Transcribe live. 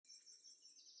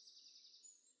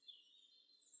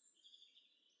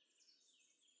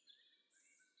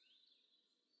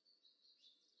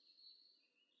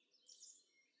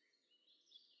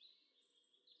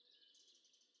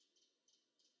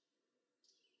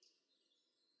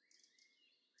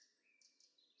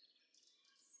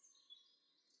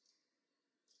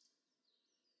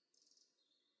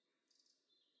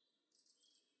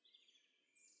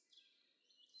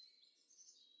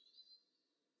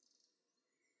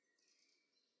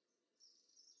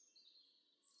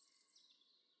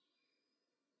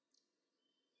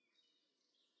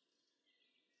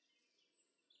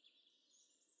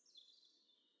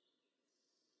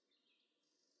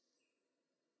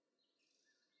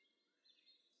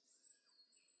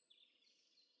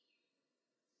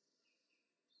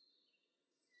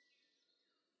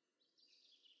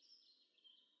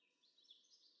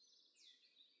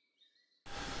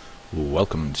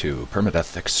Welcome to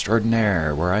Permadeath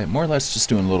Extraordinaire, where I'm more or less just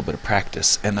doing a little bit of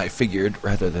practice, and I figured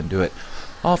rather than do it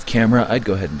off camera, I'd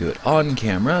go ahead and do it on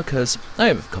camera, because I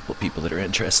have a couple of people that are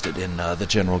interested in the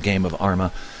general game of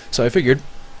Arma. So I figured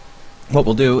what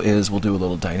we'll do is we'll do a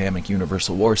little dynamic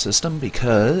universal war system,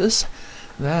 because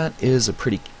that is a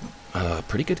pretty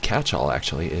good catch-all,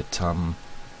 actually. It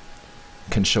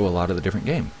can show a lot of the different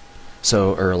game,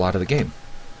 or a lot of the game.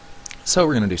 So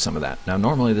we're going to do some of that. Now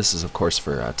normally this is of course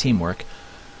for teamwork,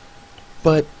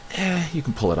 but you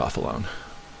can pull it off alone.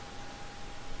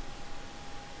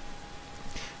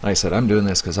 Like I said, I'm doing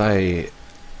this because I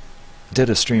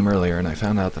did a stream earlier and I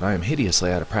found out that I am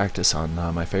hideously out of practice on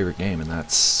my favorite game, and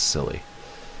that's silly.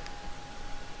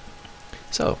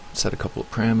 So, set a couple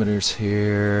of parameters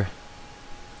here.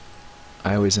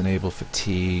 I always enable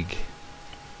fatigue,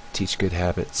 teach good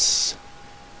habits,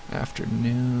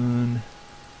 afternoon,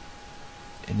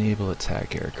 enable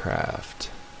attack aircraft,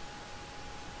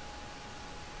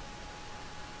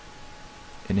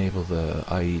 enable the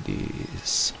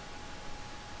IEDs.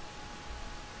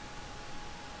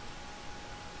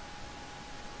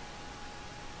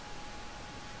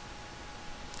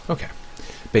 Okay,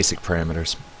 basic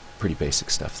parameters, pretty basic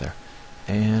stuff there.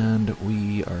 And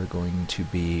we are going to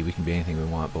be, we can be anything we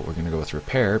want, but we're going to go with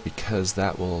repair because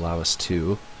that will allow us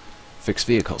to fix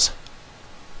vehicles.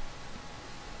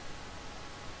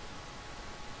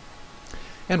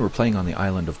 And we're playing on the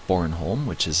island of Bornholm,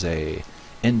 which is a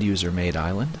end-user made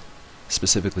island,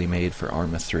 specifically made for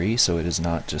Arma 3, so it is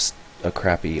not just a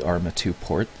crappy Arma 2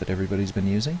 port that everybody's been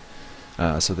using.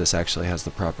 So this actually has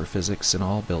the proper physics and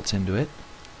all built into it.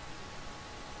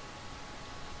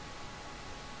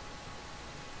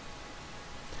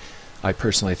 I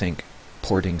personally think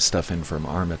porting stuff in from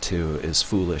Arma 2 is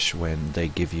foolish when they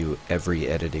give you every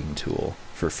editing tool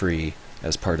for free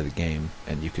as part of the game,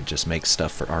 and you could just make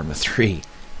stuff for Arma 3.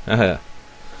 But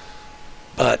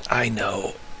I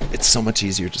know it's so much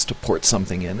easier just to port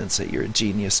something in and say you're a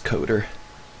genius coder.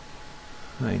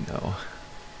 I know.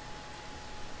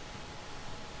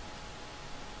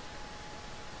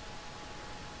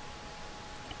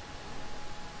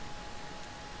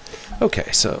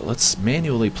 Okay, so let's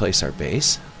manually place our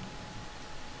base.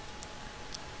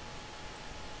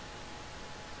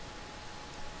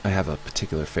 I have a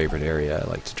particular favorite area I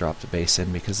like to drop the base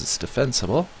in because it's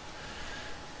defensible.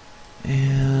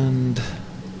 And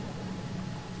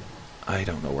I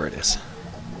don't know where it is.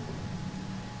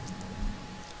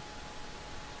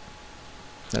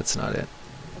 That's not it.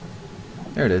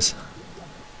 There it is.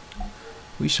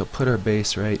 We shall put our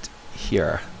base right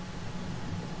here.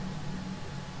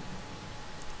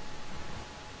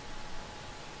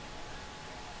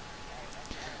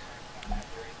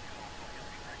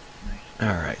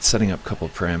 Alright, setting up a couple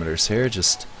of parameters here.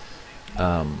 Just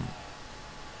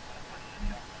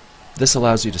this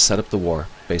allows you to set up the war.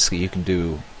 Basically you can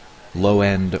do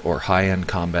low-end or high-end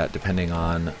combat depending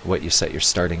on what you set your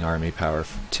starting army power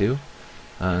to.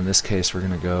 In this case we're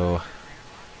going to go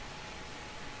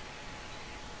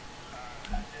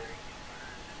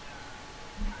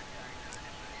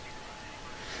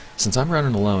since I'm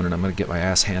running alone and I'm going to get my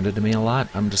ass handed to me a lot,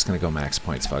 I'm just going to go max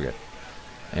points, fuck it.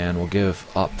 And we'll give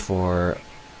up for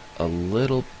a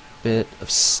little bit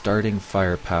of starting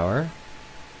firepower.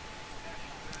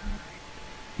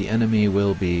 The enemy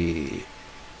will be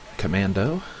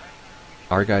commando.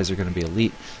 Our guys are going to be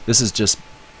elite. This is just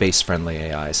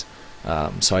base-friendly AIs.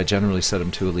 So I generally set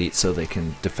them to elite so they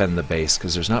can defend the base,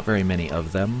 because there's not very many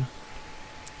of them.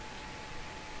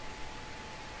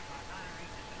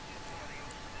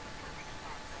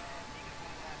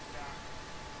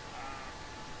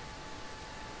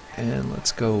 And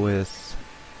let's go with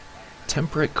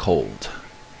temperate cold.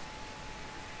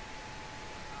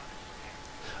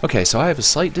 Okay, so I have a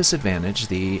slight disadvantage.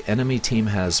 The enemy team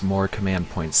has more command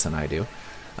points than I do,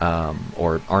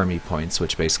 or army points,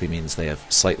 which basically means they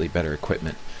have slightly better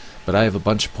equipment. But I have a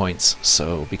bunch of points,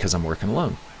 so because I'm working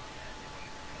alone.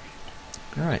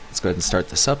 Alright, let's go ahead and start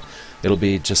this up. It'll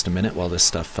be just a minute while this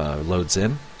stuff loads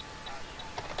in.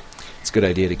 It's a good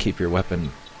idea to keep your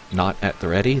weapon not at the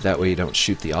ready, that way you don't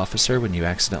shoot the officer when you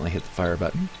accidentally hit the fire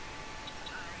button.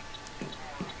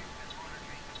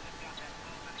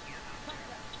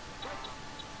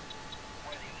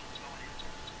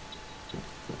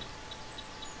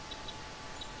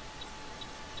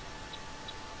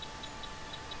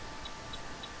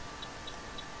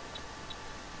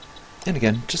 And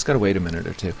again, just gotta wait a minute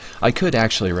or two. I could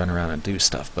actually run around and do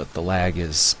stuff, but the lag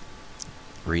is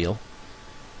real.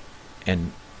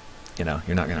 And you know,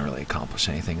 you're not going to really accomplish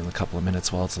anything in a couple of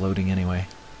minutes while it's loading anyway.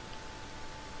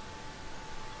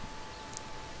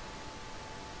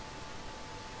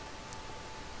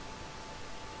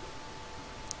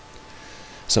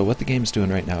 So what the game's doing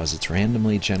right now is it's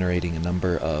randomly generating a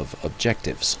number of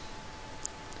objectives.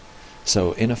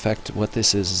 So in effect, what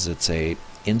this is it's a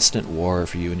instant war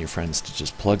for you and your friends to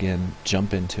just plug in,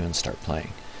 jump into, and start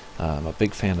playing. I'm a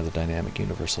big fan of the dynamic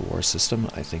universal war system.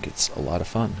 I think it's a lot of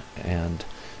fun, and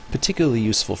particularly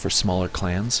useful for smaller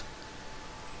clans.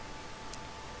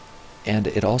 And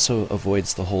it also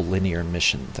avoids the whole linear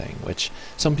mission thing, which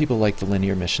some people like the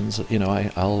linear missions. You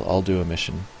know, I'll do a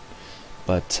mission,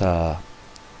 but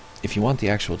if you want the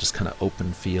actual just kind of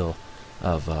open feel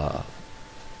of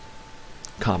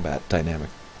combat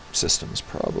dynamic systems,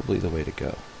 probably the way to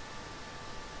go.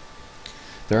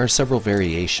 There are several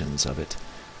variations of it.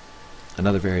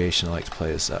 Another variation I like to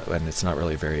play is, and it's not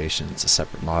really a variation, it's a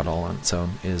separate model on its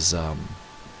own, is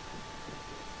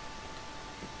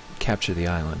Capture the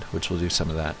Island, which will do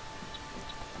some of that.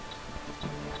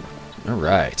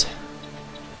 Alright.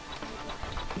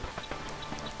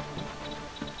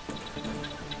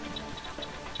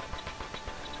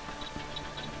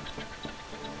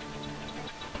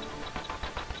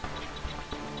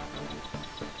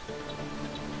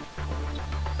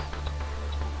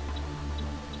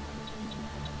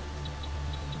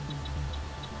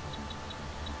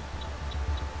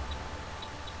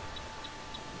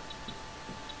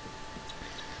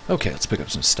 Okay, let's pick up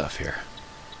some stuff here.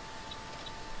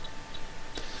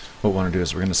 What we want to do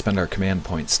is we're going to spend our command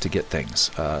points to get things.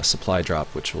 Supply drop,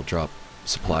 which will drop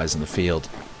supplies in the field.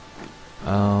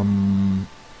 What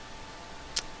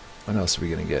else are we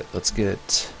going to get? Let's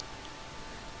get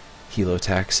Helo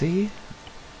Taxi.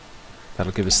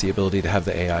 That'll give us the ability to have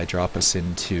the AI drop us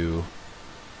into...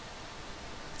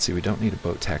 Let's see, we don't need a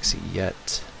boat taxi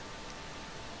yet.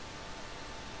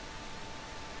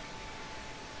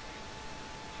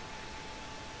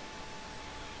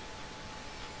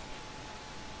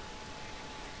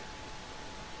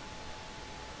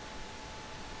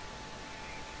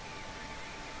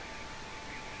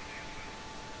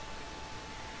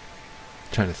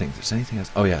 Trying to think if there's anything else.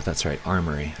 Oh yeah, that's right,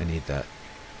 Armory. I need that.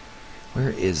 Where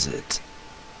is it?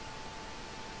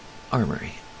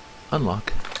 Armory.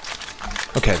 Unlock.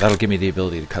 Okay, that'll give me the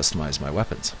ability to customize my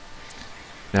weapons.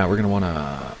 Now we're going to want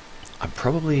to... I'm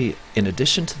probably, in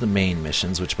addition to the main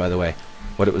missions, which by the way,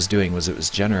 what it was doing was it was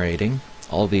generating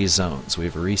all these zones. We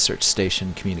have a research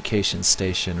station, communications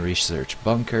station, research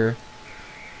bunker,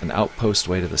 an outpost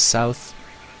way to the south,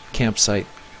 campsite,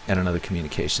 and another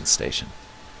communications station.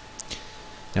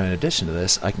 Now in addition to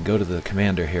this, I can go to the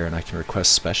commander here and I can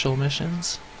request special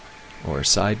missions or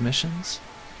side missions.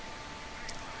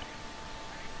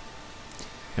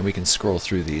 And we can scroll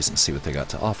through these and see what they got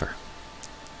to offer.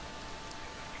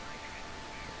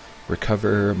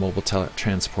 Recover mobile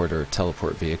transport or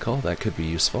teleport vehicle, that could be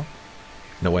useful.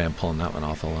 No way I'm pulling that one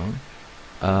off alone.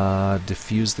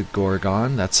 Defuse the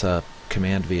Gorgon, that's a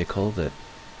command vehicle that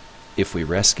if we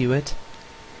rescue it,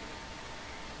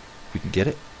 we can get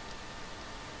it.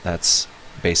 That's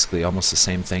basically almost the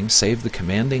same thing. Save the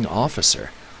commanding officer.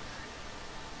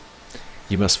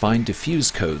 You must find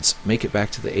defuse codes, make it back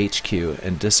to the HQ,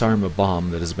 and disarm a bomb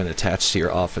that has been attached to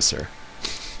your officer.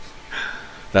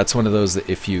 That's one of those that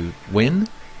if you win,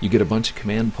 you get a bunch of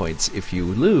command points. If you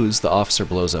lose, the officer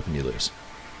blows up and you lose.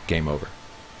 Game over.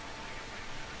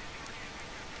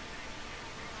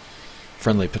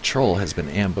 Friendly patrol has been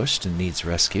ambushed and needs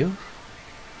rescue.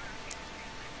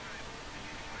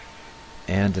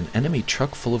 And an enemy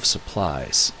truck full of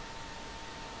supplies.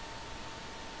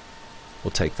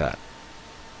 We'll take that.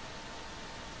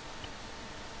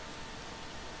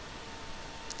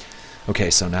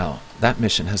 Okay, so now that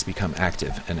mission has become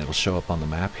active and it'll show up on the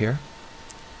map here.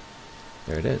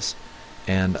 There it is.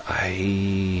 And I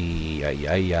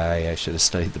should have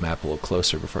studied the map a little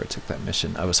closer before I took that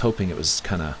mission. I was hoping it was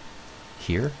kind of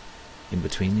here, in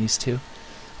between these two.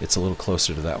 It's a little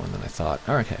closer to that one than I thought.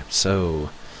 Okay,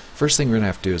 so first thing we're going to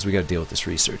have to do is we got to deal with this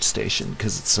research station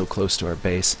because it's so close to our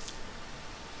base.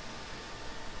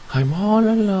 I'm all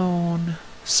alone.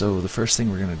 So the first thing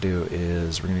we're going to do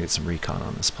is we're going to get some recon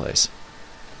on this place,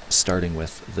 starting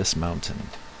with this mountain.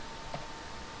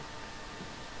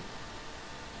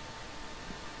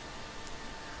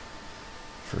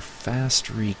 For fast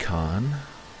recon,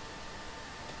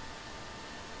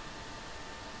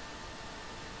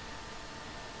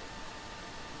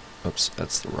 oops,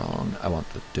 that's the wrong. I want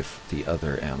the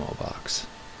other ammo box.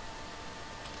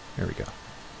 There we go.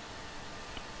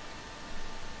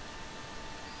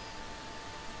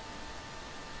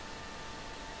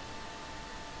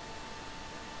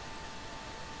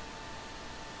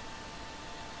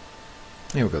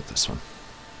 Here we'll go with this one.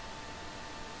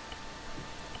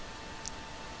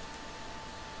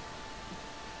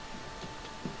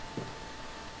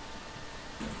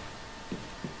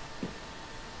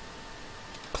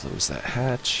 close that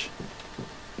hatch.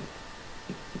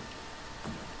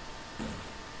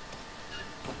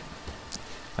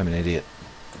 I'm an idiot.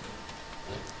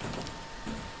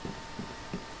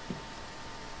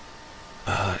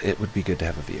 It would be good to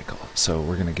have a vehicle. So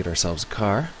we're going to get ourselves a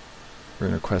car. We're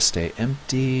going to request a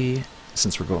empty,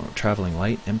 since we're going traveling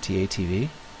light, empty ATV.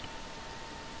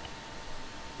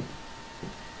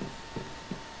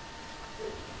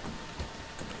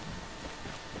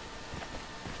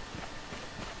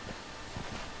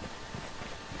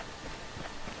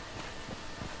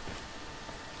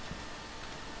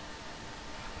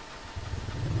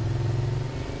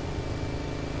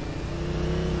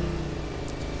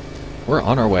 We're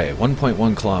on our way,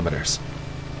 1.1 kilometers.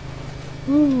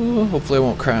 Ooh, hopefully I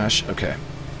won't crash. Okay.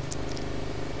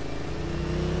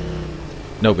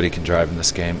 Nobody can drive in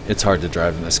this game. It's hard to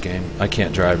drive in this game. I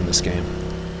can't drive in this game.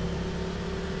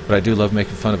 But I do love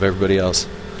making fun of everybody else.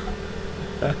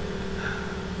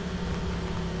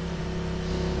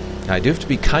 I do have to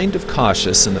be kind of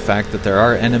cautious in the fact that there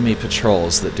are enemy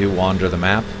patrols that do wander the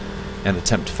map and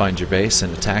attempt to find your base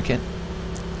and attack it.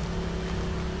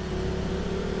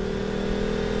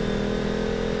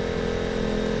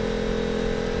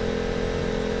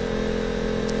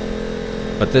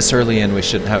 But this early in, we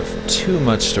shouldn't have too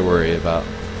much to worry about.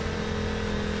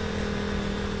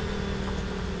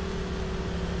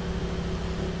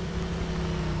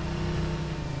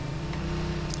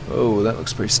 Oh, that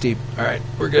looks pretty steep. Alright,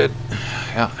 we're good.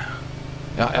 Yeah,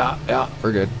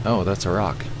 we're good. Oh, that's a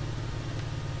rock.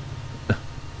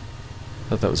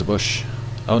 Thought that was a bush.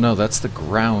 Oh no, that's the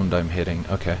ground I'm hitting.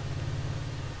 Okay.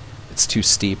 It's too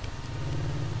steep.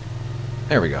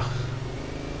 There we go.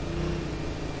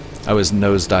 I was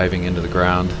nosediving into the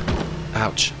ground.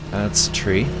 Ouch. That's a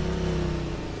tree.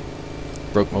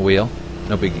 Broke my wheel.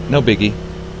 No biggie. No biggie.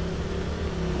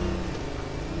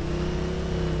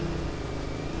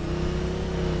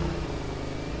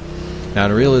 Now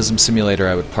in a realism simulator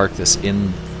I would park this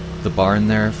in the barn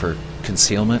there for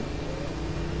concealment.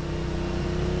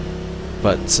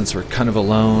 But since we're kind of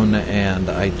alone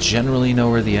and I generally know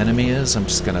where the enemy is, I'm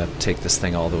just gonna take this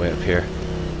thing all the way up here.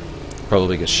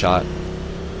 Probably get shot.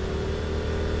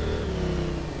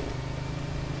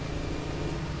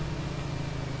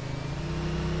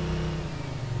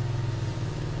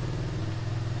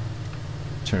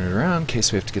 Turn it around in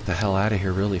case we have to get the hell out of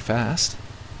here really fast.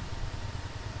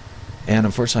 And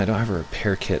unfortunately I don't have a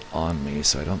repair kit on me,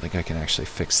 so I don't think I can actually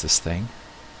fix this thing.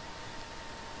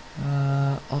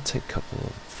 I'll take a couple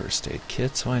of first aid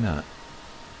kits, why not?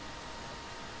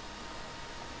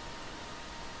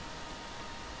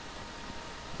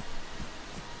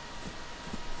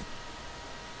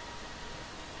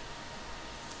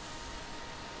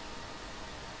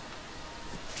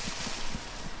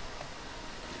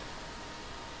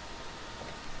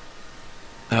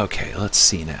 Okay, let's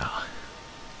see now.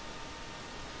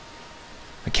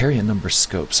 I carry a number of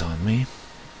scopes on me.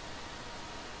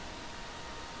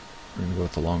 We're going to go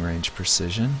with the long-range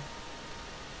precision.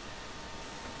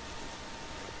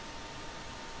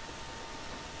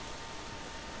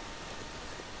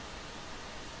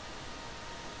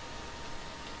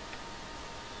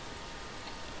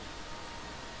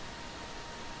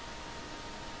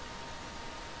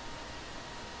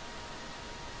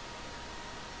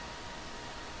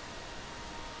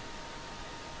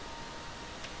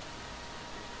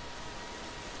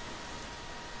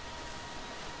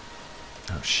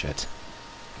 Oh shit.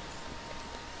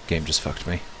 Game just fucked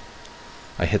me.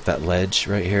 I hit that ledge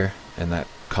right here, and that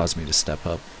caused me to step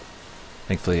up.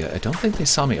 Thankfully, I don't think they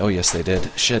saw me. Oh yes, they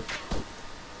did. Shit.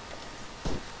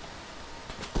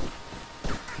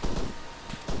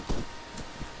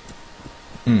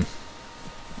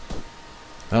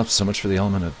 Well, so much for the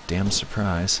element of damn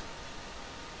surprise.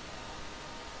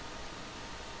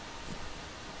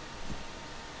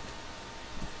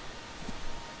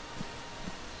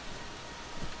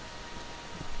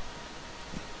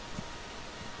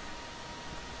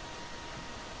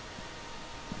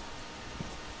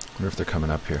 I wonder if they're coming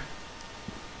up here.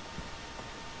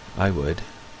 I would.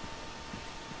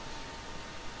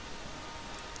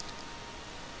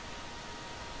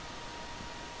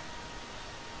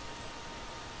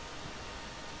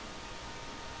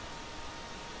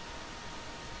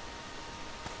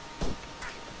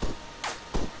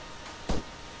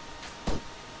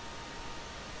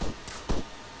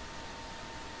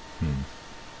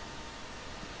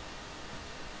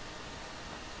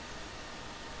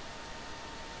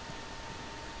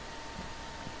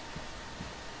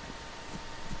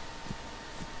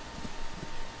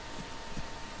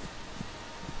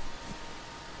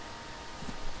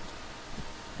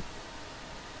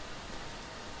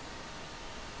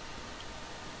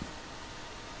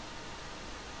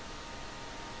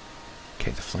 Okay,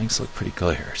 the flanks look pretty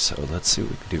clear, so let's see what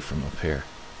we can do from up here.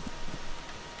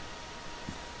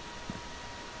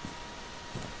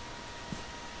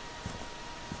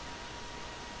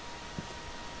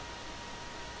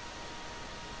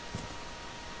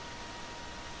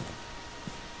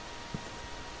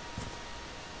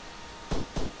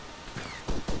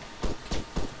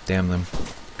 Damn them.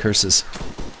 Curses.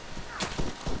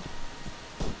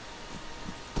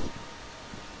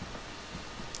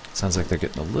 Sounds like they're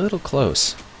getting a little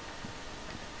close.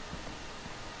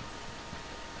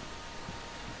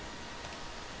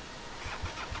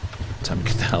 Time to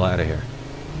get the hell out of here.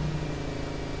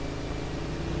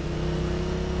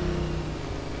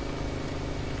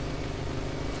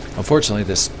 Unfortunately,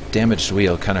 this damaged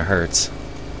wheel kind of hurts.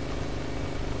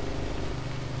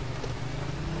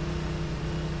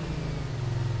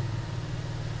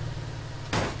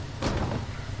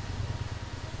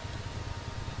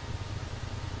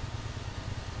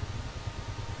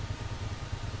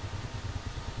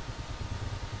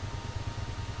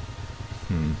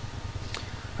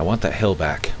 I want that hill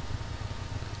back.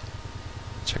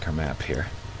 Check our map here.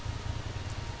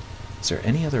 Is there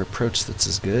any other approach that's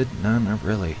as good? No, not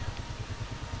really.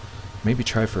 Maybe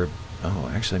try for...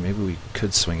 Oh, actually, maybe we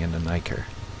could swing into Niker.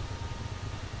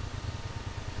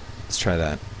 Let's try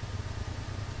that.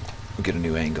 We'll get a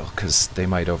new angle, because they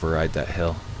might override that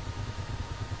hill.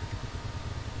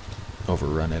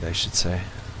 Overrun it, I should say.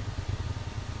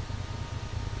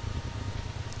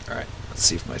 Alright, let's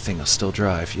see if my thing will still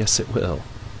drive. Yes, it will.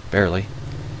 Barely.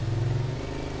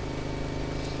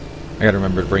 I gotta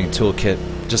remember to bring a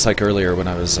toolkit, just like earlier when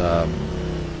I was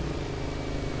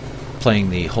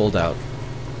playing the holdout,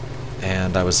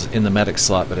 and I was in the medic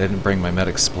slot, but I didn't bring my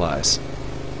medic supplies.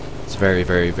 It's very,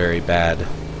 very, very bad.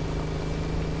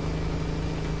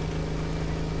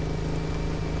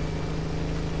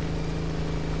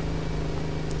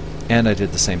 And I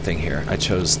did the same thing here. I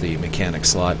chose the mechanic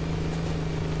slot.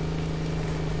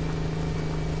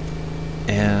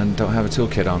 And don't have a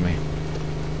toolkit on me.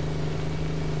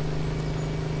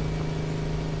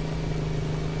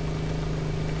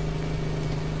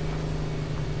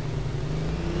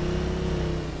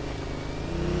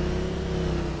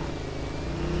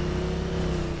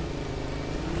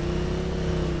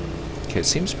 Okay, it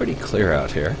seems pretty clear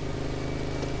out here.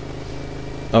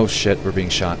 Oh shit, we're being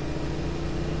shot.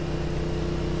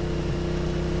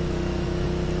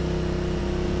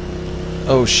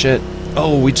 Oh shit.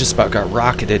 Oh, we just about got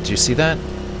rocketed. Do you see that?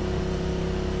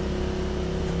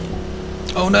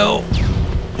 Oh no!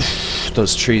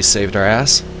 Those trees saved our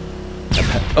ass.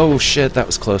 Oh shit, that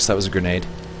was close. That was a grenade.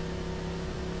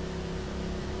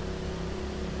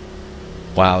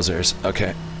 Wowzers.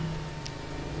 Okay.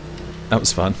 That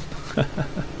was fun.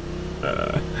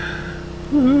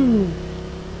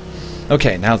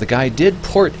 Okay, now the guy did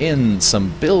port in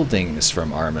some buildings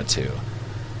from Arma 2.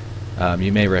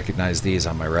 You may recognize these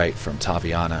on my right from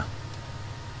Taviana.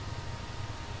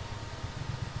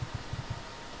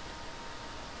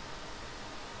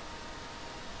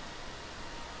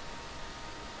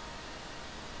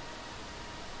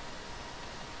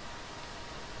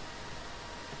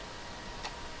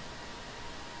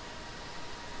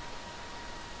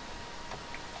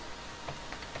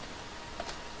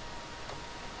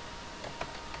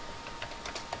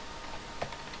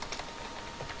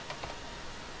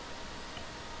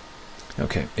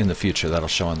 Okay, in the future that'll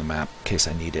show on the map in case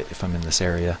I need it if I'm in this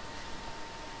area.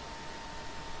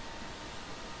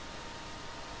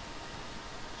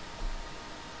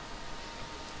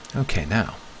 Okay,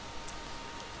 now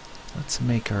let's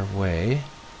make our way.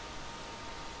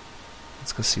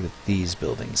 Let's go see what these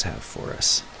buildings have for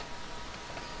us.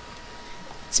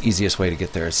 It's the easiest way to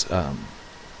get there is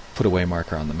put a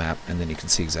waymarker on the map and then you can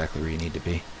see exactly where you need to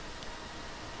be.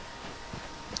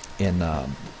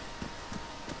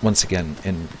 Once again,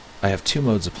 I have two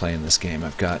modes of play in this game.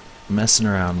 I've got messing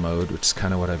around mode, which is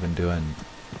kind of what I've been doing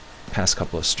past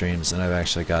couple of streams, and I've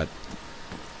actually got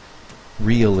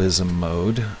realism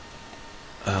mode,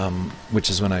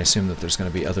 which is when I assume that there's going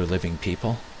to be other living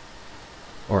people,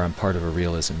 or I'm part of a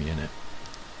realism unit.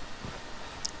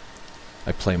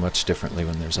 I play much differently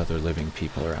when there's other living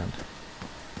people around.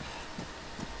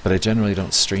 But I generally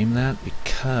don't stream that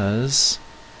because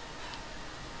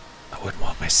I wouldn't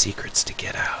want my secrets to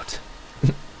get out.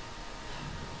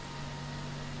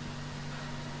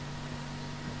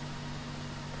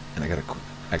 And I gotta...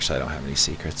 Actually, I don't have any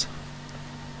secrets.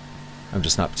 I'm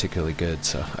just not particularly good,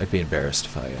 so I'd be embarrassed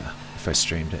if I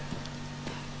streamed it.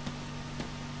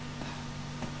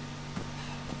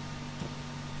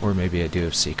 Or maybe I do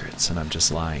have secrets and I'm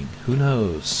just lying. Who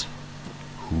knows?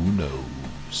 Who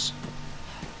knows?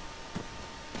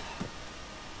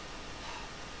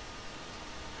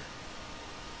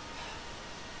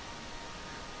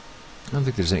 I don't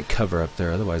think there's any cover up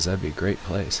there, otherwise that'd be a great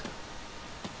place.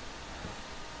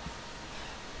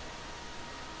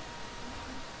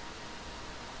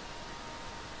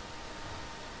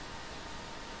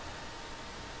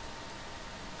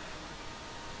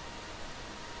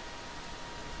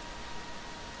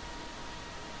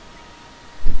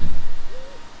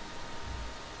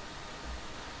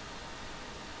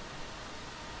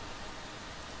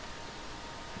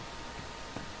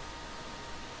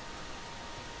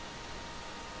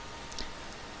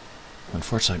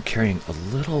 Unfortunately, I'm carrying a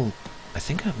little... I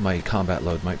think my combat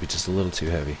load might be just a little too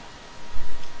heavy.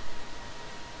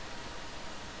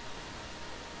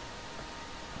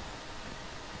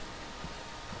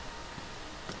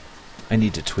 I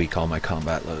need to tweak all my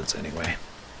combat loads anyway.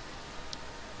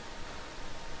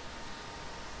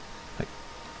 Like,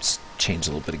 just change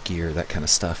a little bit of gear, that kind of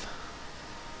stuff.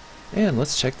 And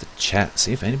let's check the chat,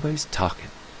 see if anybody's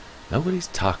talking. Nobody's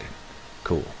talking.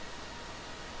 Cool.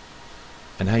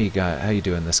 And how you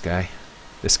doing, this guy?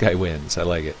 This guy wins. I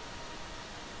like it.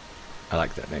 I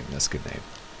like that name. That's a good name.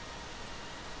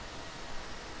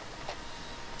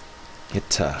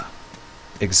 It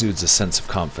exudes a sense of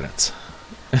confidence.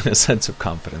 And a sense of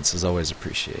confidence is always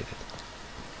appreciated.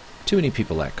 Too many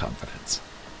people lack confidence.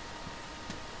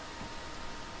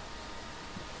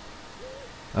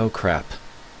 Oh crap.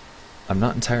 I'm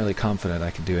not entirely confident I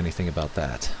can do anything about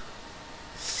that.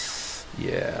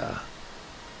 Yeah.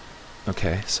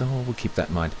 Okay, so we'll keep that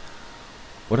in mind.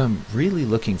 What I'm really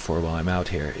looking for while I'm out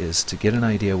here is to get an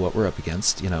idea what we're up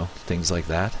against, you know, things like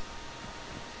that.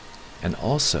 And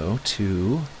also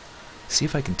to see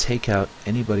if I can take out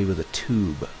anybody with a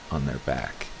tube on their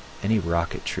back. Any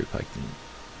rocket troop I can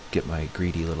get my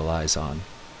greedy little eyes on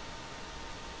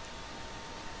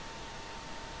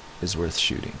is worth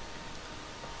shooting.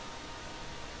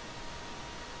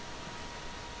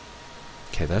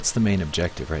 Okay, that's the main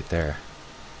objective right there.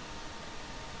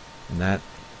 And that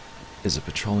is a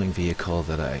patrolling vehicle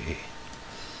that I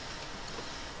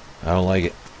don't like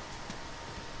it.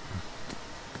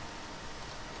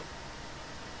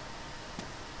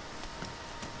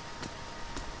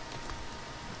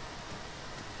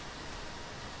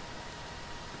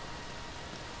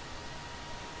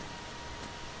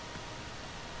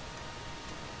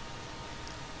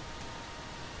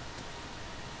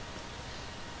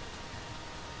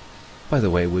 By the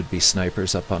way, would-be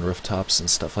snipers up on rooftops and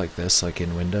stuff like this, like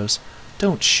in Windows,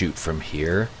 don't shoot from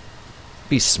here.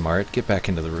 Be smart, get back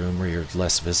into the room where you're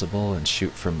less visible and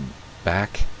shoot from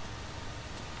back.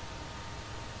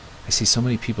 I see so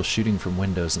many people shooting from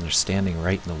windows and they're standing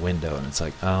right in the window and it's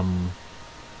like,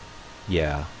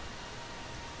 yeah.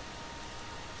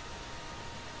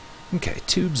 Okay,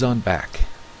 tubes on back.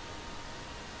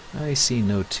 I see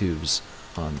no tubes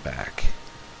on back.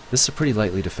 This is a pretty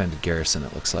lightly defended garrison,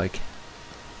 it looks like.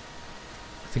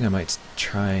 I think I might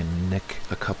try and nick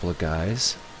a couple of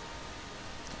guys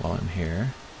while I'm here.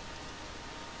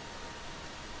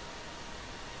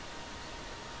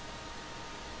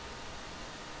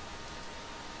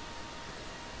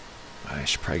 I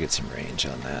should probably get some range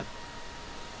on that.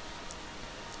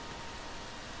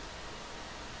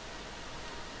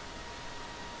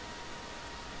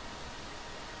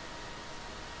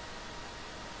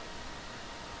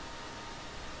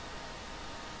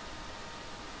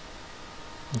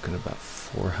 Looking at about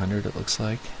 400 it looks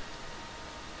like.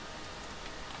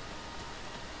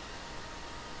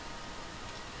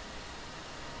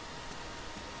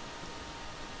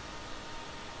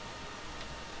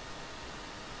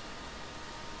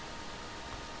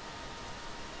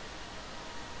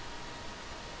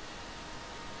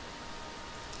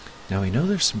 Now we know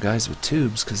there's some guys with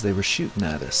tubes because they were shooting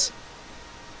at us.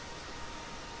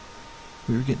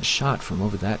 We were getting shot from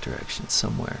over that direction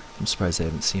somewhere. I'm surprised they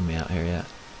haven't seen me out here yet.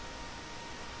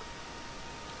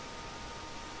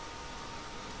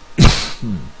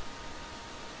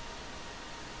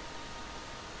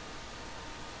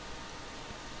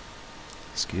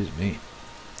 Excuse me.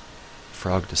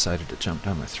 Frog decided to jump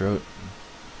down my throat.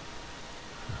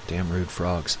 Damn rude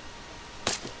frogs.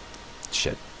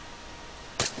 Shit.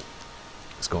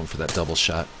 He's going for that double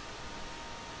shot.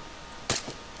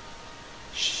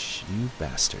 Shh, you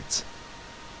bastards.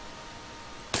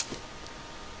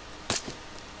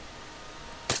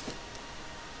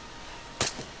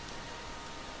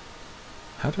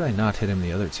 How did I not hit him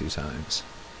the other two times?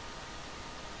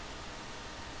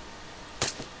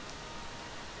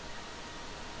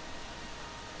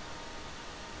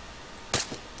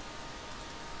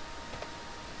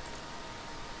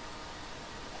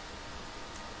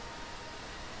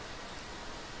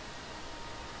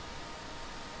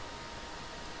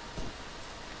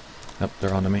 Oh,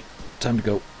 they're onto me. Time to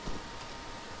go.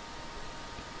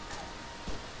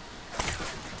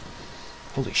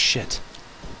 Holy shit.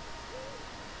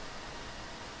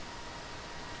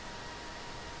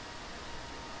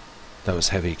 That was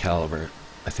heavy caliber.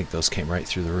 I think those came right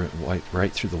through the room,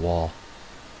 right through the wall.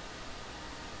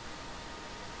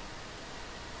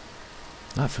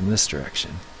 Not from this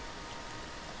direction.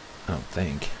 I don't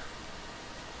think.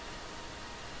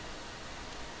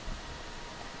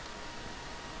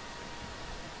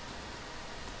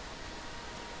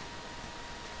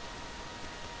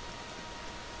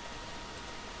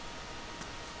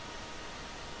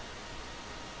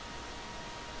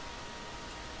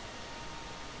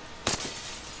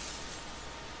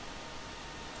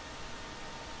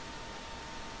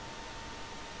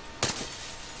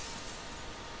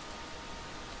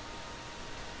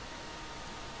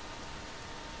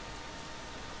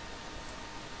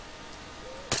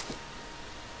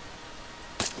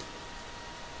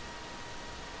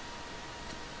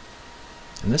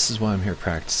 And this is why I'm here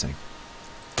practicing.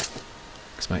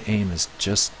 Because my aim is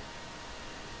just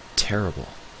terrible.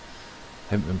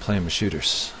 I haven't been playing with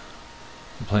shooters.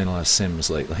 I'm playing a lot of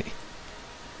Sims lately.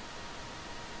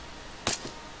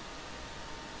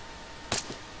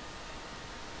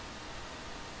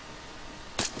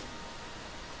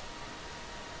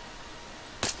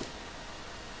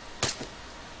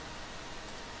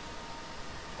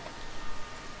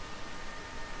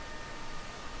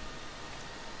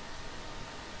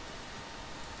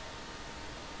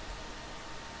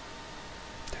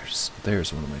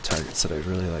 There's one of my targets that I'd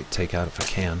really like to take out if I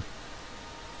can.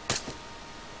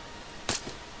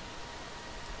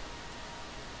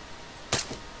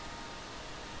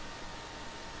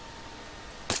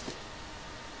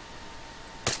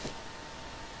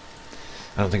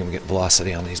 I don't think I'm getting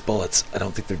velocity on these bullets. I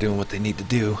don't think they're doing what they need to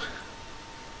do.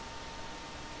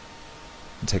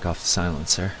 And take off the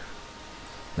silencer.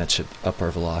 That should up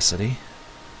our velocity.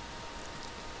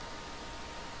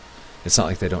 It's not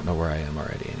like they don't know where I am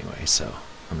already anyway, so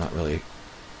I'm not really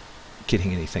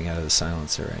getting anything out of the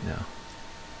silencer right now.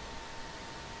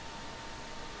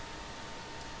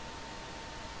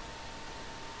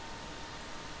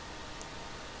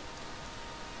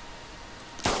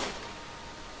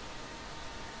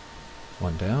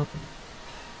 One down.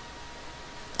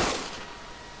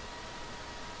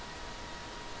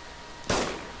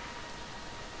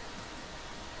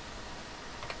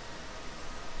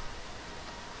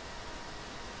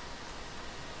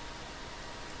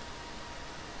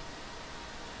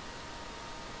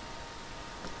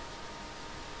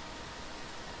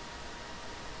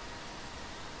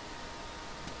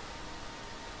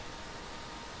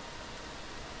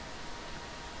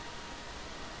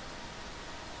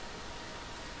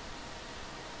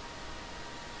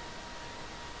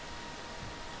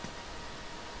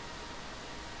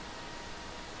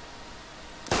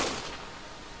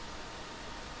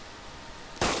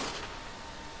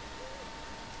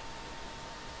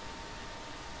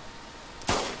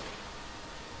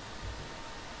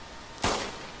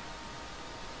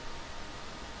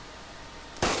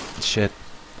 Shit.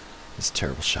 It's a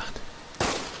terrible shot.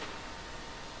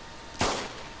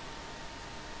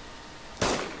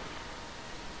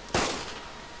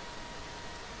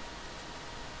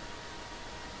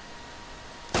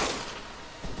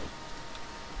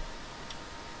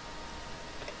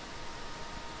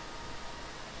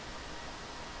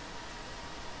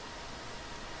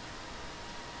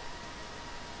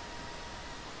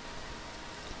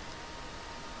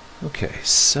 Okay,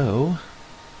 so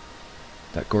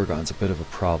that Gorgon's a bit of a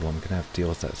problem. I'm gonna have to deal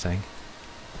with that thing.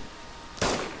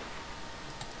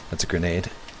 That's a grenade.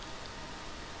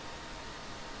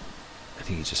 I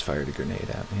think he just fired a grenade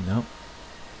at me. No.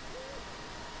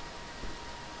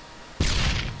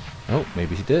 Oh,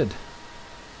 maybe he did.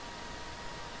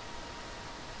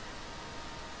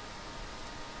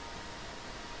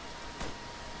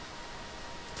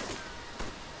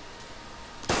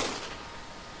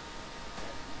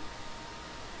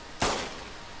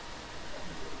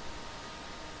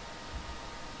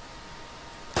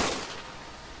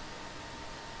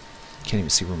 Can't even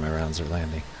see where my rounds are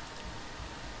landing.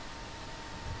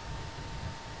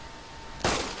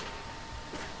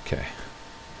 Okay.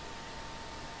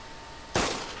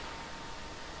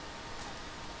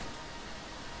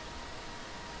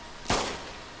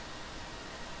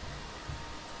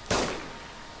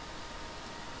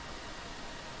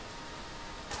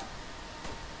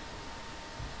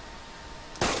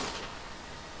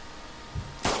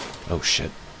 Oh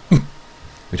shit.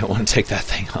 We don't want to take that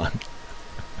thing on.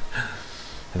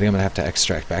 I think I'm going to have to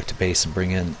extract back to base and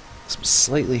bring in some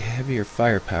slightly heavier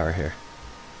firepower here.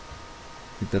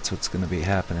 I think that's what's going to be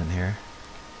happening here.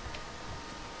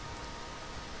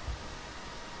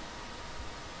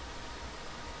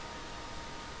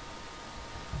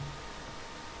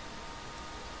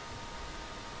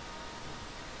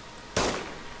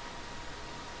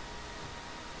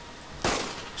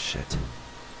 shit.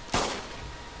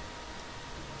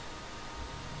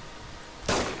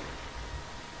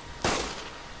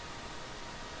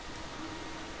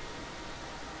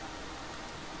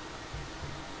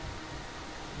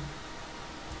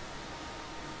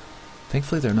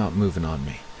 Thankfully they're not moving on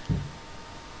me.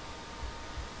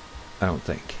 I don't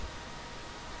think.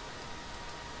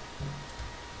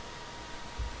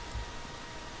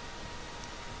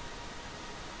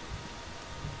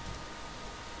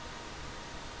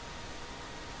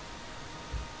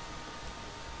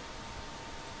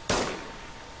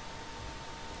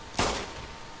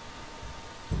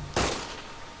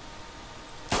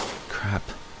 Crap.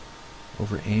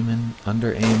 Over aiming,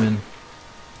 under aiming.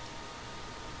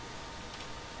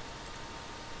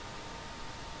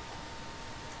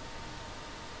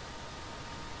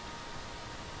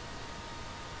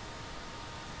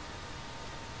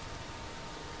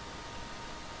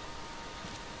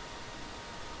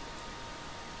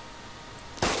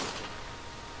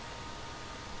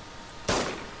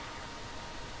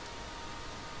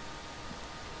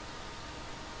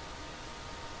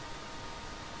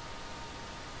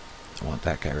 I want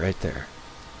that guy right there.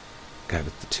 Guy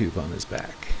with the tube on his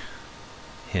back.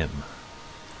 Him.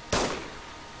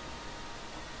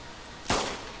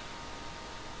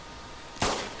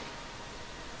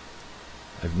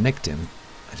 I've nicked him.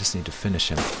 I just need to finish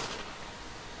him.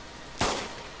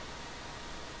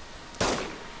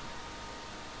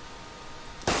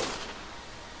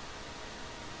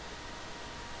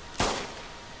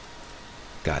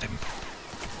 Got him.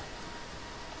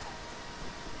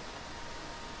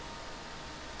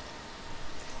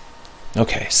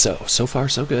 Okay, so far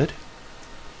so good.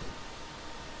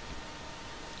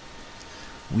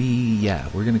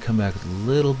 We're gonna come back with a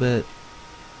little bit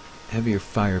heavier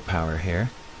firepower here.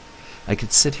 I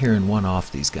could sit here and one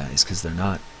off these guys because they're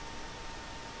not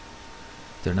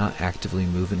actively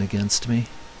moving against me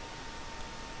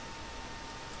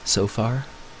so far.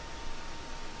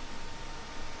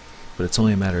 But it's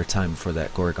only a matter of time before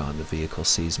that Gorgon, the vehicle,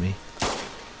 sees me.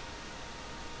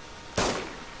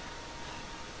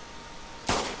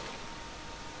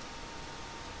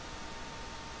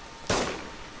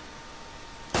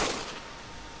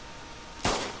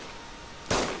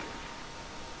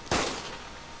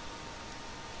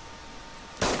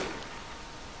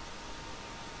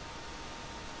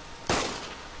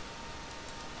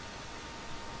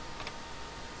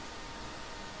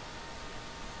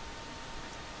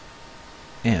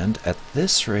 And at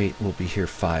this rate, we'll be here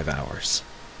 5 hours.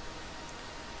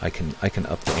 I can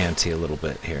up the ante a little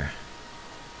bit here.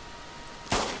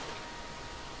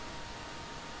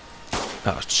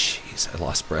 Oh, jeez, I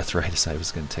lost breath right as I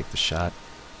was going to take the shot.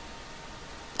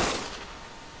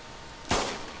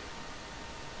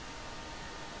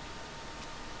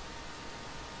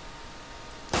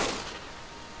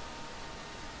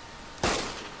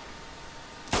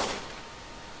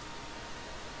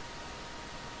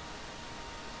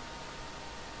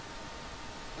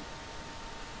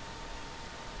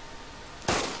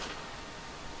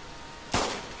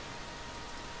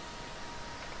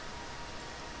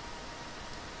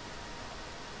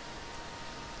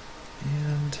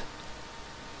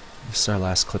 This is our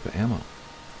last clip of ammo.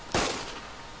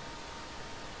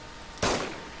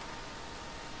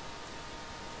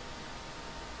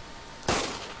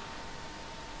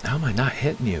 How am I not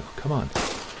hitting you? Come on.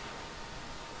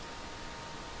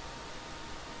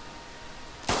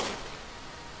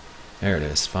 There it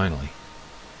is, finally.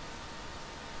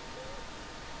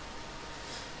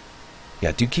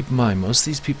 Yeah, do keep in mind, most of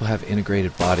these people have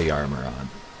integrated body armor on.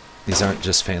 These aren't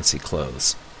just fancy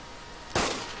clothes.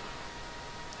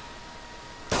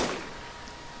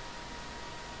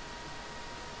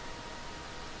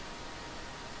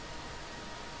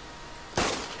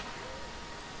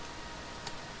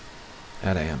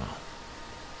 Out of ammo.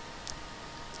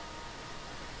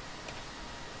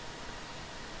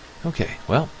 Okay,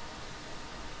 well,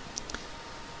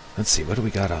 let's see, what do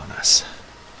we got on us?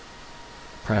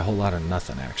 Probably a whole lot of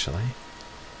nothing, actually.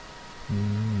 You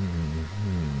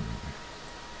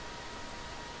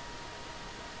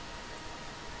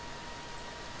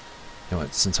know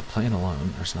what, since I'm playing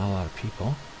alone, there's not a lot of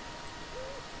people.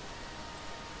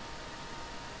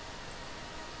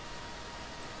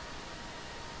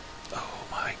 Oh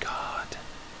my god.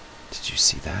 Did you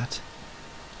see that?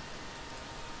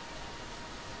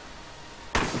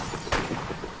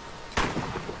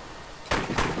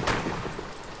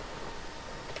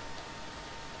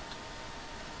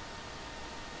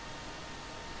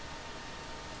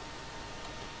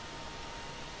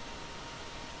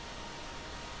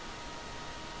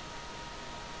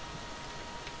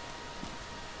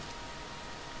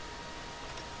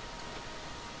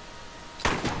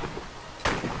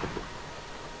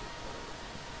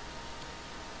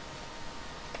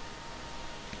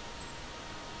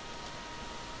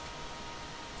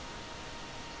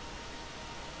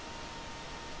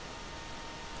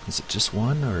 Is it just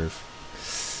one, or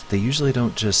they usually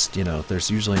don't just, you know,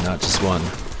 there's usually not just one.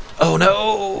 Oh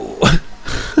no!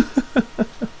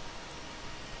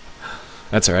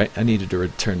 That's alright, I needed to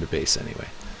return to base anyway.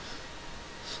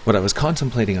 What I was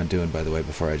contemplating on doing, by the way,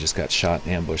 before I just got shot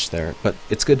and ambushed there, but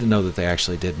it's good to know that they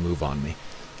actually did move on me.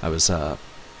 I was a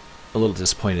little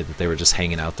disappointed that they were just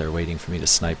hanging out there waiting for me to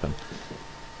snipe them.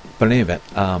 But in any event,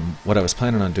 what I was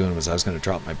planning on doing was I was going to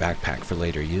drop my backpack for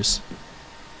later use.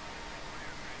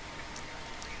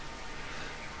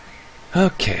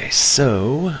 Okay,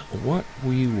 so what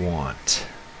we want...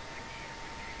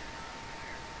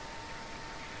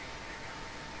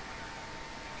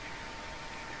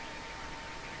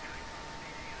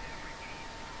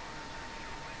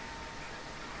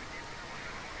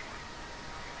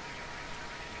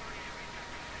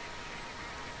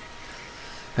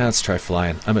 Now let's try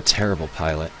flying. I'm a terrible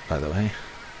pilot, by the way,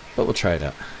 but we'll try it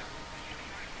out.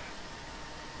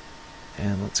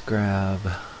 And let's grab...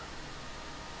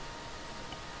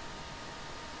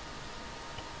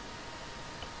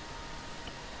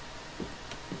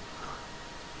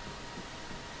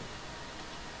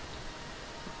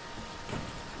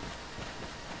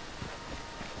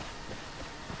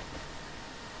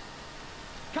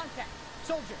 Contact!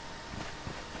 Soldier!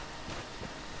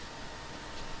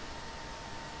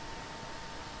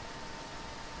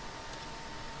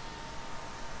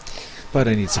 But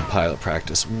I need some pilot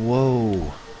practice.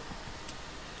 Whoa!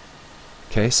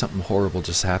 Okay, something horrible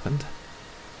just happened.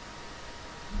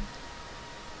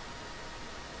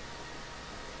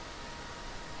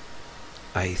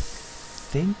 I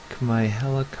think my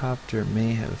helicopter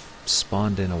may have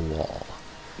spawned in a wall.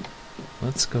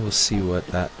 Let's go see what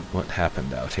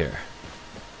happened out here.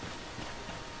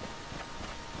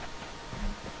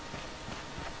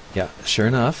 Yeah, sure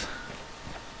enough.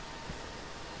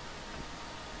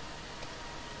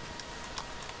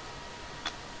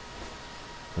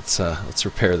 Let's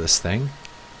repair this thing.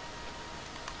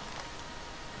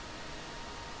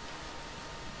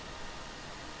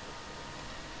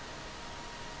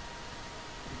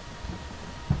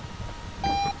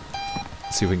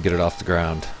 Let's see if we can get it off the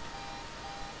ground.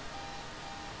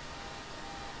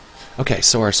 Okay,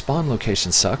 so our spawn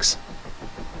location sucks.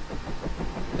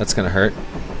 That's gonna hurt.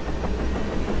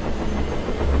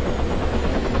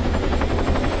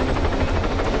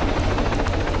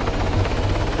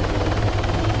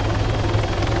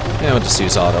 Yeah, we'll just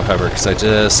use auto hover because I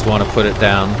just want to put it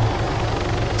down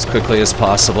as quickly as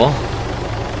possible.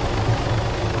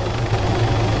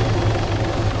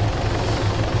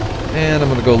 And I'm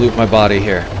going to go loot my body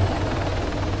here.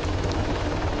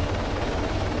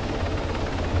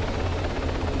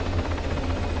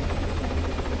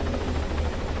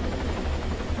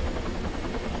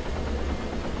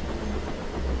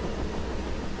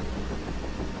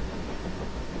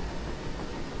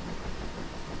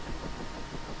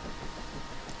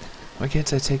 Why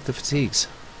can't I take the fatigues?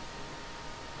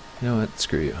 You know what?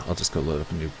 Screw you. I'll just go load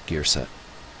up a new gear set.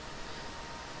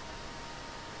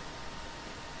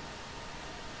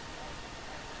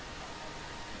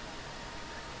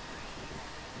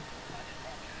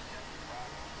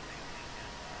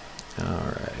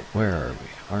 Alright, where are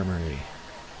we? Armory.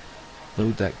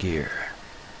 Load that gear.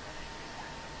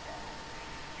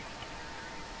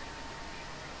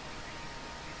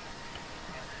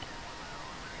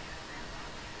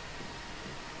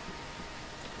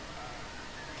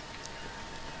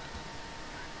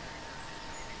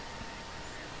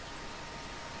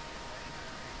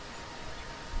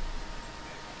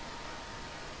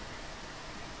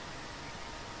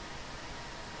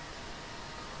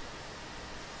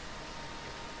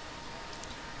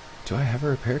 Do I have a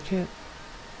repair kit?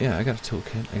 Yeah, I got a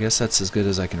toolkit. I guess that's as good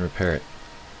as I can repair it.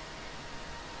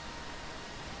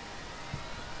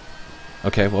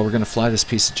 Okay, well, we're going to fly this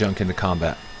piece of junk into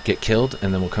combat. Get killed,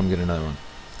 and then we'll come get another one.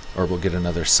 Or we'll get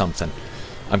another something.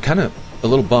 I'm kind of a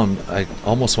little bummed. I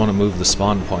almost want to move the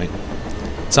spawn point.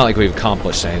 It's not like we've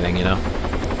accomplished anything, you know?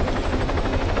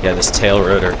 Yeah, this tail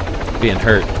rotor being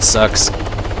hurt sucks.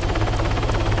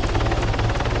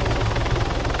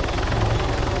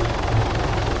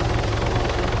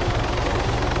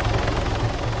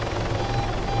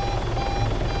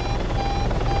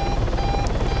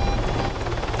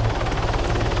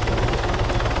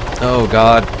 Oh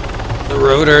god, the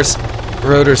rotors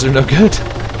are no good.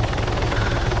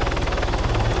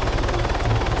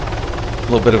 A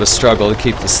little bit of a struggle to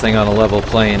keep this thing on a level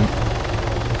plane.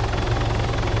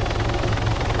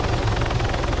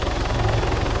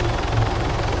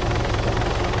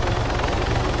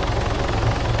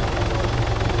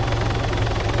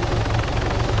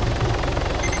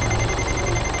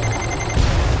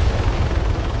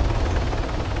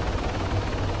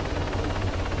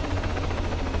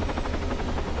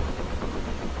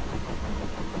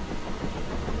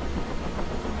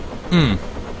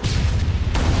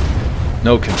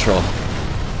 No control.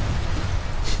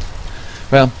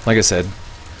 Well, like I said,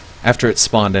 after it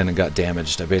spawned in and got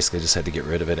damaged, I basically just had to get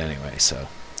rid of it anyway, so.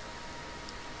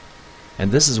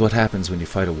 And this is what happens when you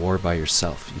fight a war by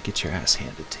yourself. You get your ass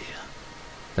handed to you.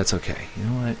 That's okay. You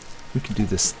know what? We can do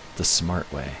this the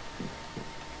smart way.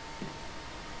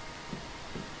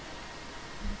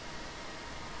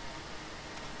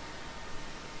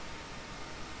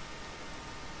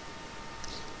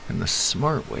 And the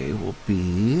smart way will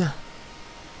be...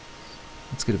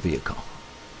 Let's get a vehicle.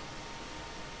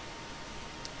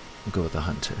 We'll go with the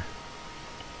hunter.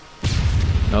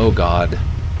 Oh god.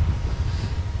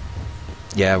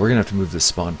 Yeah, we're gonna have to move the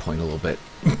spawn point a little bit.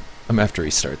 I'm gonna have to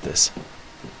restart this.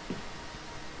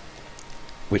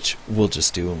 Which we'll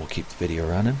just do and we'll keep the video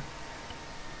running.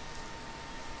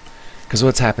 Because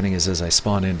what's happening is as I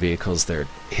spawn in vehicles, they're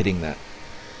hitting that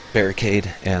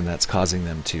barricade and that's causing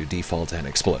them to default and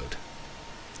explode.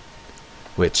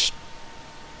 Which,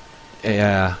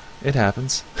 yeah, it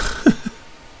happens.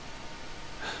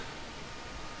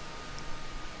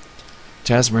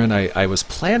 Jasmine, I was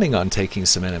planning on taking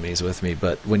some enemies with me,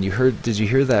 but when you heard, did you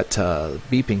hear that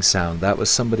beeping sound? That was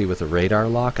somebody with a radar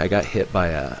lock. I got hit by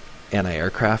a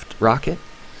anti-aircraft rocket.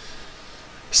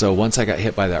 So once I got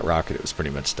hit by that rocket, it was pretty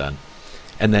much done.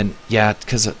 And then, yeah,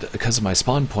 because of my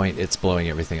spawn point, it's blowing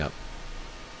everything up.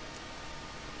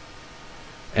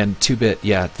 And 2-bit,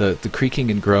 yeah, the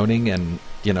creaking and groaning and,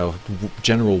 you know,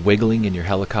 general wiggling in your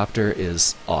helicopter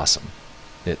is awesome.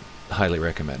 It highly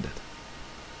recommended.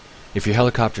 If your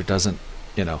helicopter doesn't,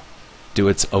 you know, do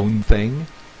its own thing,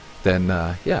 then,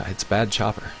 yeah, it's bad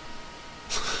chopper.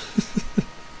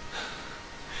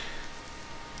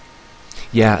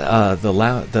 Yeah,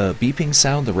 the beeping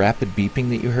sound, the rapid beeping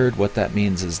that you heard, what that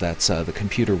means is that's the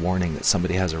computer warning that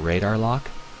somebody has a radar lock.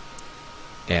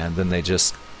 And then they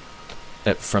just,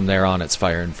 from there on, it's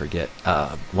fire and forget.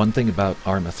 One thing about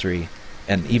Arma 3,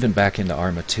 and even back into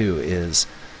Arma 2, is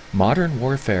modern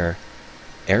warfare,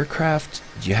 aircraft,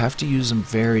 you have to use them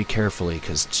very carefully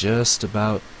because just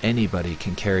about anybody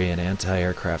can carry an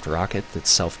anti-aircraft rocket that's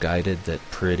self-guided that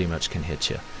pretty much can hit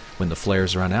you. When the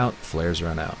flares run out, flares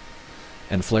run out.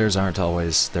 And flares aren't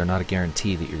always, they're not a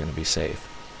guarantee that you're going to be safe.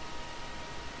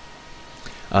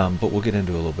 But we'll get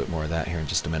into a little bit more of that here in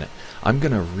just a minute. I'm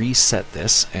going to reset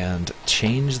this and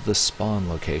change the spawn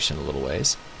location a little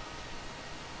ways.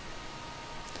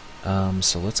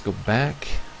 So let's go back.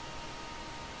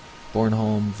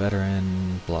 Bornholm,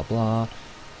 veteran, blah blah.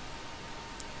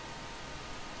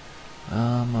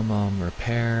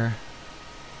 Repair,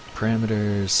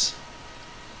 parameters.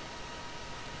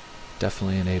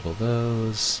 Definitely enable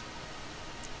those.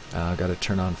 Got to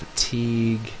turn on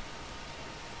fatigue.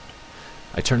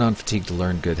 I turn on fatigue to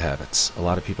learn good habits. A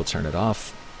lot of people turn it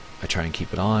off. I try and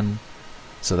keep it on,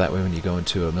 so that way when you go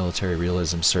into a military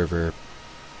realism server,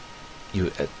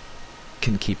 you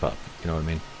can keep up. You know what I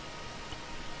mean?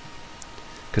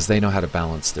 Because they know how to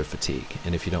balance their fatigue,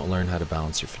 and if you don't learn how to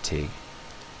balance your fatigue,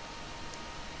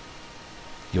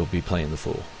 you'll be playing the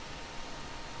fool.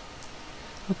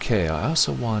 Okay, I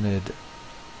also wanted...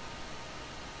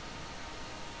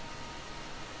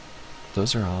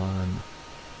 Those are on.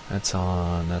 That's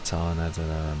on, that's on, that's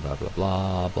on, blah blah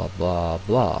blah, blah blah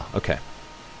blah. Okay.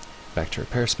 Back to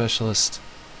repair specialist.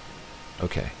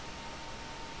 Okay.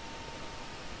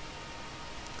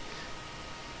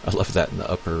 I love that in the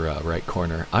upper right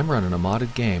corner. I'm running a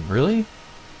modded game. Really?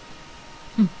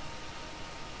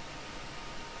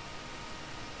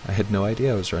 I had no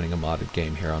idea I was running a modded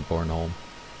game here on Bornholm.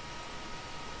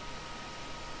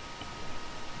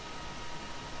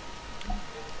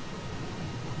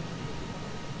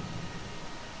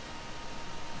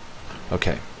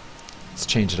 Okay, let's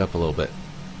change it up a little bit.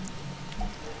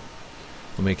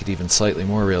 We'll make it even slightly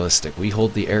more realistic. We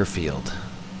hold the airfield.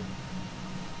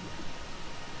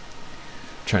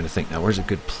 Trying to think now, where's a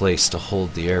good place to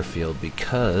hold the airfield,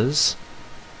 because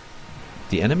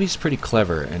the enemy's pretty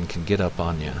clever and can get up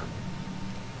on you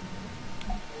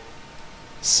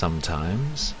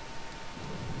sometimes.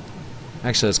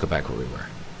 Actually, let's go back where we were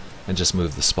and just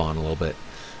move the spawn a little bit.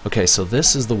 Okay, so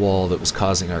this is the wall that was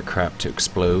causing our crap to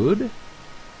explode.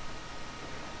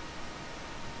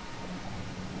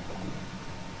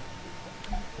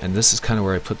 And this is kind of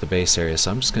where I put the base area, so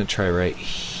I'm just going to try right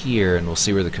here, and we'll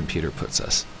see where the computer puts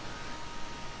us.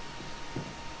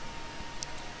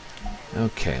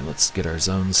 Okay, let's get our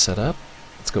zones set up.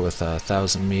 Let's go with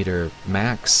 1,000 meter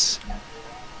max.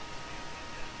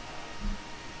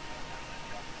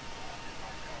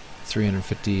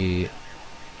 $350,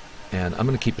 and I'm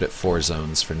going to keep it at 4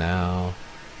 zones for now.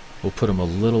 We'll put them a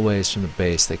little ways from the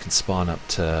base. They can spawn up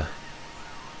to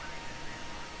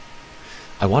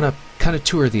I want to kind of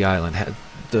tour the island.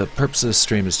 The purpose of the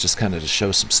stream is just kind of to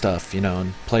show some stuff, you know,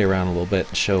 and play around a little bit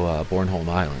and show Bornholm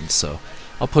Island. So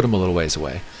I'll put them a little ways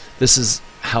away. This is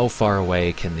how far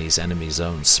away can these enemy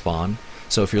zones spawn.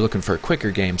 So if you're looking for a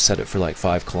quicker game, set it for like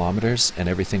 5 kilometers and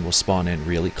everything will spawn in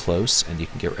really close and you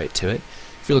can get right to it.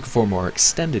 If you're looking for a more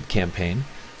extended campaign,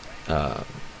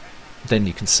 then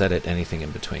you can set it anything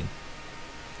in between.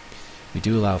 We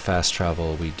do allow fast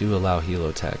travel, we do allow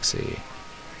helo taxi.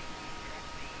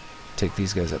 Take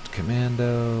these guys up to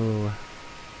commando.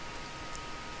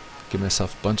 Give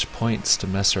myself a bunch of points to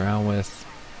mess around with.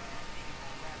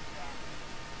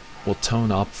 We'll tone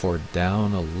OPFOR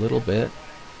down a little bit.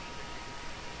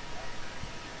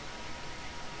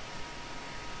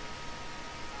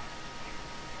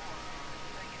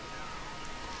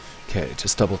 Okay,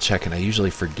 just double checking. I usually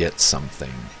forget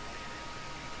something.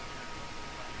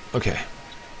 Okay.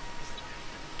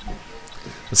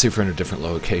 Let's see if we're in a different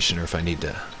location or if I need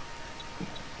to...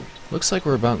 Looks like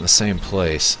we're about in the same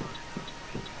place.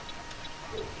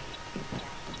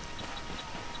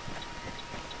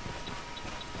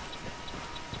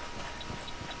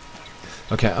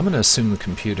 Okay, I'm going to assume the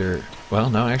computer... Well,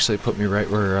 no, actually it put me right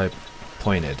where I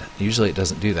pointed. Usually it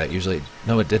doesn't do that. Usually...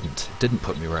 No, it didn't. It didn't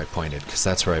put me where I pointed, because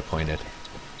that's where I pointed.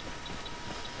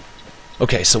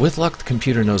 Okay, so with luck the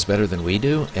computer knows better than we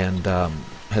do, and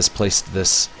has placed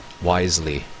this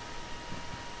wisely.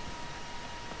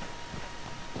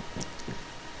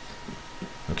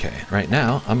 Okay, right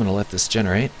now I'm going to let this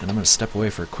generate, and I'm going to step away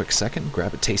for a quick second,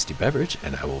 grab a tasty beverage,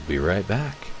 and I will be right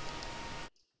back.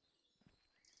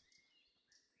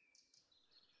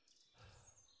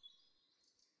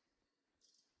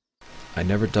 I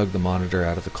never dug the monitor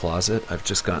out of the closet. I've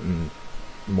just gotten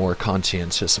more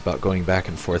conscientious about going back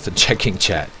and forth and checking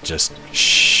chat. Just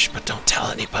shh, but don't tell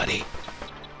anybody.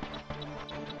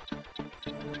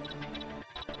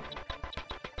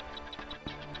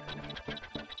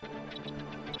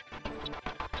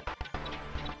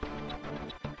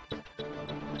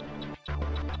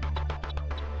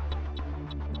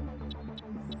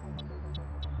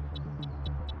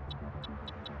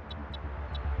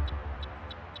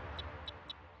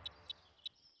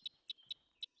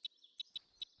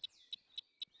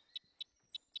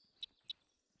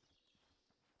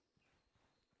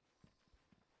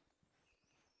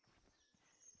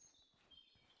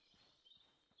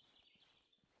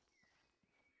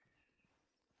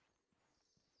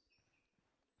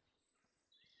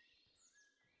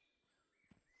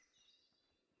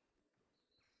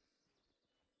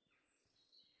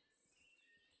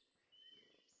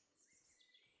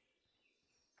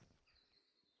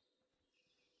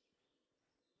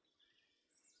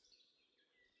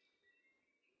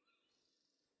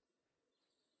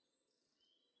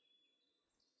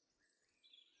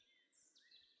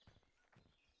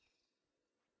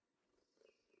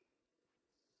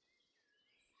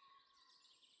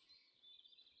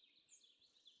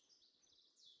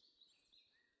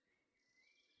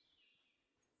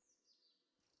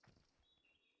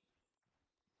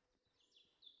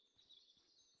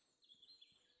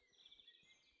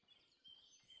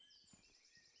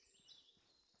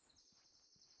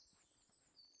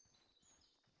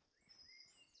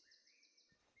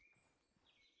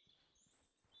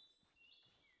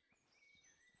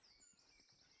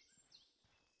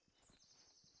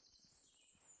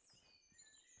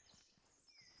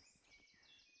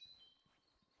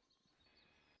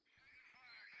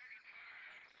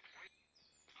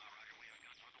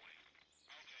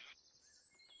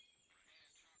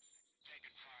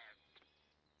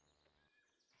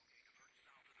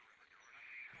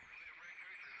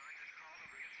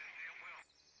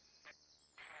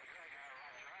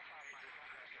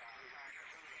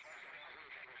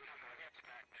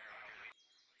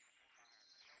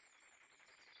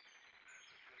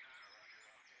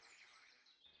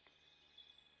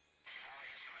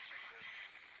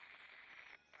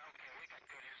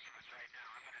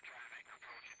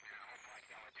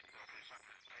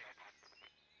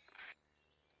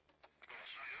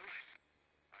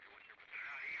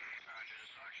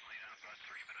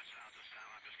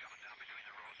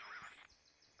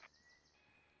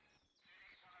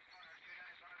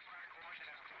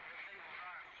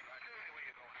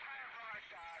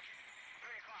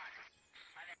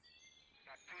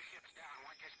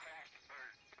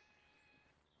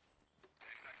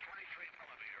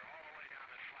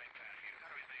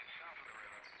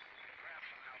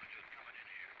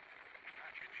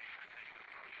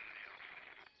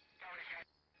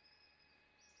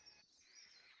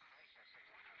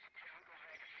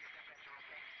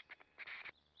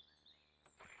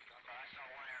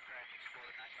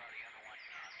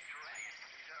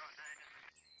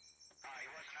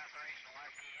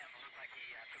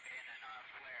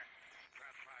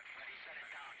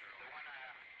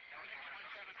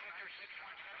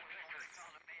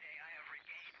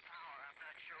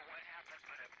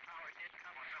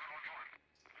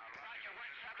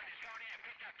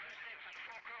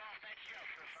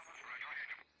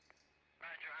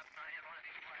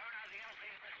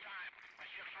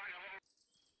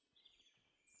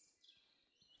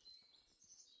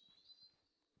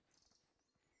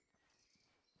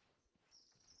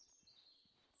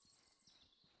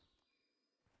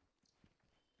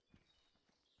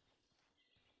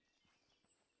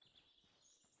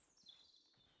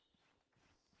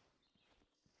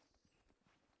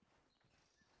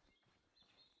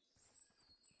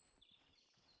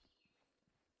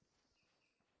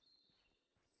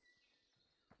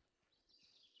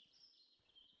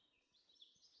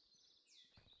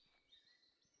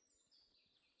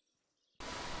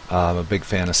 I'm a big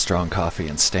fan of strong coffee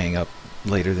and staying up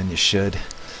later than you should.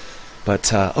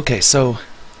 But, okay, so...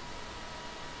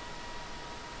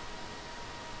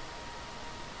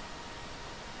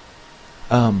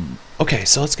 okay,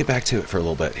 so let's get back to it for a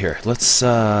little bit here. Let's see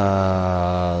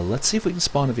if we can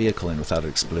spawn a vehicle in without it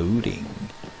exploding.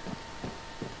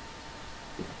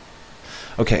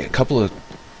 Okay, a couple of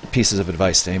pieces of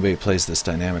advice to anybody who plays this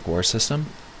dynamic war system.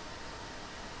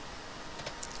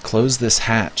 Close this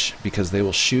hatch, because they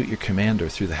will shoot your commander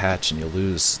through the hatch and you'll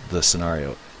lose the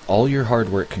scenario. All your hard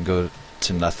work can go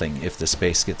to nothing if this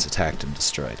base gets attacked and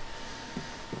destroyed.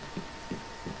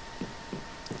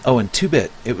 Oh, and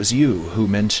 2-Bit, it was you who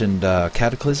mentioned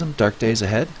Cataclysm, Dark Days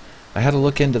Ahead. I had to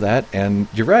look into that, and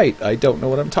you're right, I don't know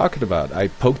what I'm talking about. I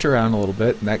poked around a little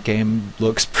bit, and that game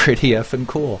looks pretty effing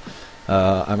cool.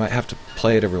 I might have to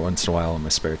play it every once in a while in my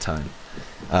spare time.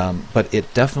 But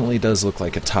it definitely does look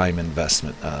like a time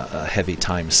investment, a heavy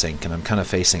time sink, and I'm kind of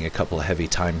facing a couple of heavy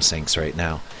time sinks right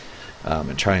now,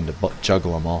 and trying to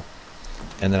juggle them all.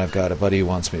 And then I've got a buddy who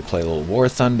wants me to play a little War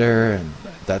Thunder, and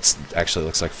that's actually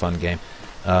looks like a fun game.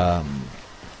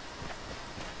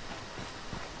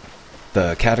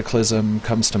 The Cataclysm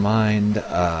comes to mind.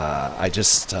 I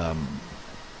just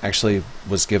actually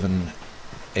was given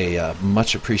a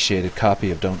much appreciated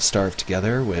copy of Don't Starve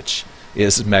Together, which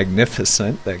is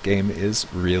magnificent. That game is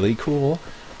really cool.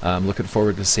 I'm looking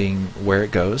forward to seeing where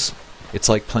it goes. It's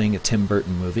like playing a Tim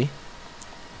Burton movie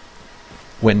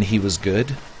when he was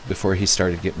good, before he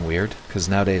started getting weird, because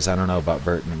nowadays I don't know about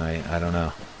Burton. I don't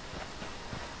know.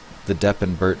 The Depp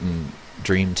and Burton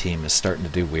dream team is starting to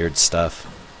do weird stuff.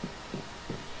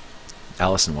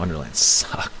 Alice in Wonderland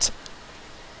sucked.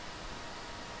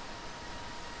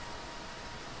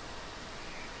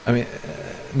 I mean,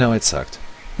 no, it sucked.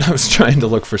 I was trying to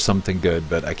look for something good,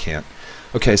 but I can't.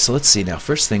 Okay, so let's see now.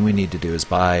 First thing we need to do is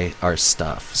buy our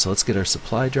stuff. So let's get our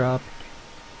supply drop.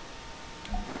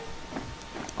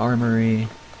 Armory.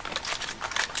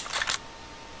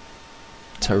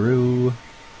 Taru.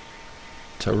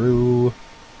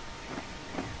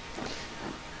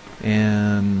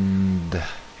 And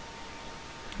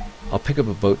I'll pick up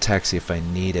a boat taxi if I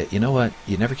need it. You know what?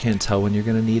 You never can tell when you're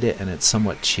going to need it, and it's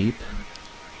somewhat cheap.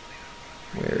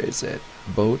 Where is it?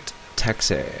 Boat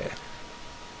taxi.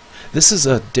 This is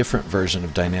a different version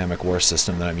of Dynamic War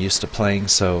System that I'm used to playing,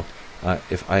 so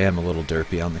if I am a little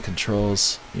derpy on the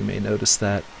controls, you may notice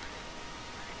that.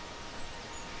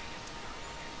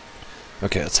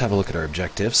 Okay, let's have a look at our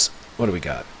objectives. What do we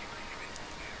got?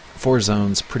 4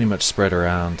 zones, pretty much spread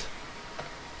around.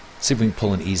 See if we can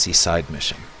pull an easy side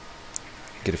mission.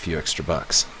 Get a few extra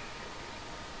bucks.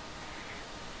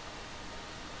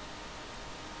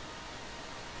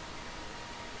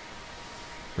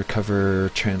 Recover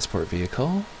transport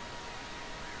vehicle.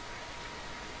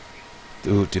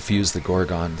 Ooh, defuse the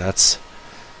Gorgon. That's...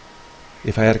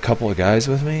 If I had a couple of guys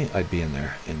with me, I'd be in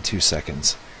there in 2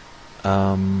 seconds.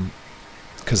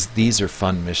 Because these are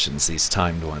fun missions, these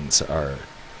timed ones are...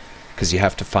 Because you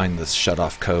have to find the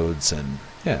shut-off codes and...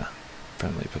 Yeah.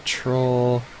 Friendly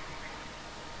patrol.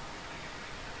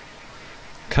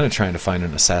 Kind of trying to find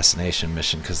an assassination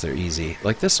mission because they're easy.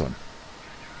 Like this one.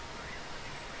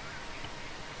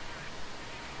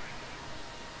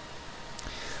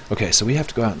 Okay, so we have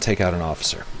to go out and take out an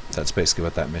officer. That's basically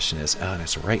what that mission is. Oh, and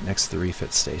it's right next to the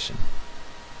refit station.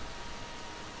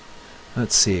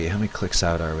 Let's see, how many clicks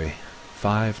out are we?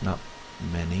 5, not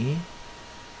many.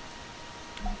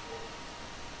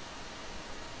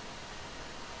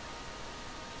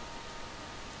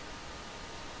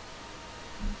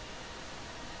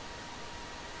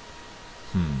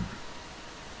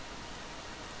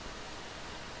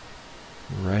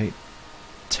 Right.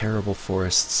 Terrible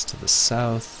forests to the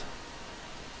south.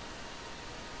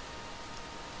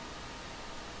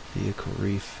 Vehicle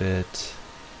refit.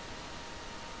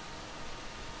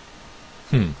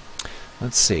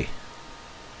 Let's see. I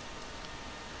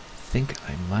think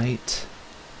I might...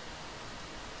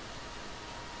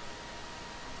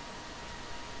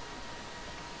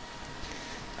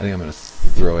 I think I'm going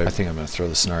to throw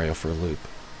the scenario for a loop.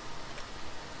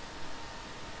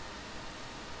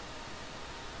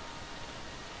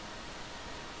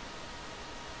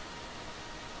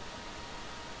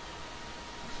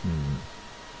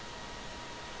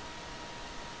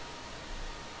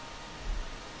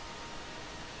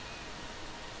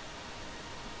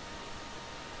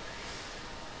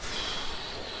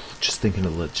 Just thinking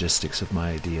of the logistics of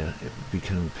my idea, it would be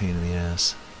kind of a pain in the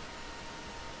ass.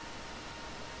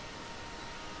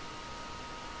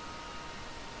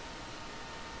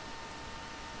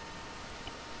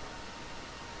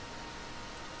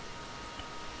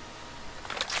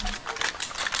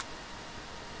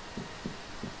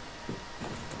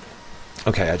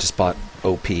 Okay, I just bought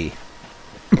OP.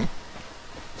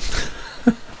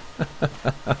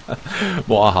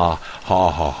 Waha.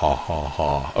 Ha ha ha ha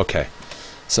ha. Okay.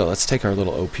 So let's take our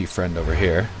little OP friend over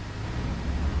here.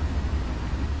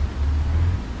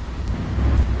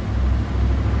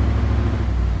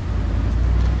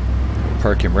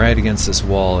 Park him right against this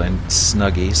wall and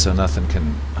snuggy so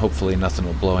hopefully nothing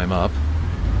will blow him up.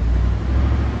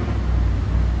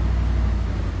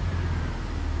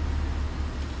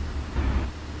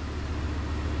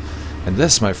 And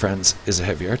this, my friends, is a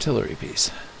heavy artillery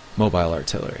piece. Mobile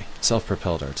artillery.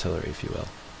 Self-propelled artillery, if you will.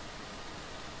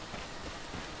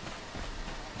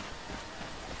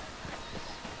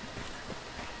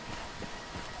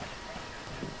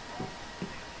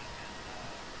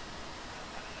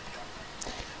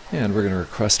 And we're going to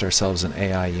request ourselves an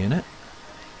AI unit.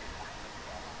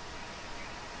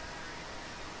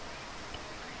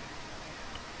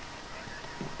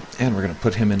 And we're going to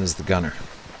put him in as the gunner.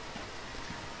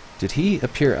 Did he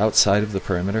appear outside of the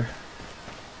perimeter?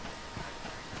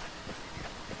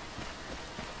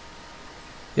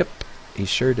 Yep, he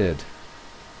sure did.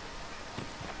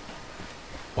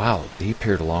 Wow, he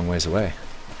appeared a long ways away.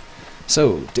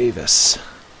 So, Davis.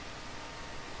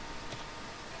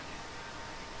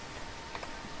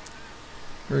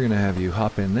 We're going to have you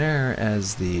hop in there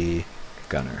as the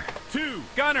gunner. 2,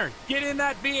 gunner, get in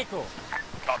that vehicle.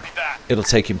 Copy that. It'll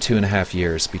take him 2.5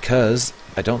 years because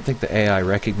I don't think the AI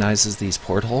recognizes these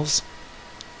portholes.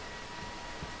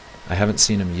 I haven't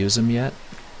seen him use them yet.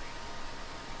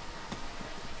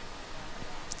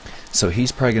 So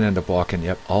he's probably going to end up walking,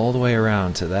 yep, all the way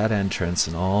around to that entrance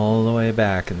and all the way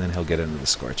back, and then he'll get into the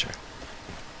Scorcher.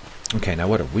 Okay, now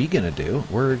what are we going to do?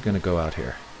 We're going to go out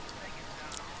here.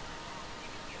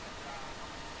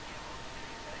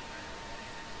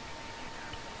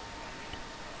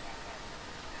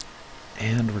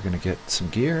 And we're going to get some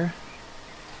gear.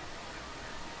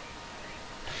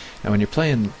 Now when you're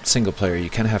playing single player, you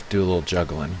kind of have to do a little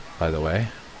juggling, by the way.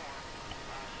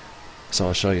 So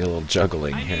I'll show you a little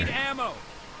juggling here. I need ammo.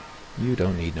 You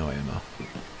don't need no ammo.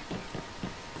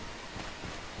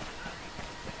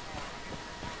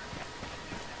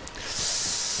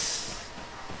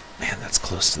 Man, that's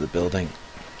close to the building.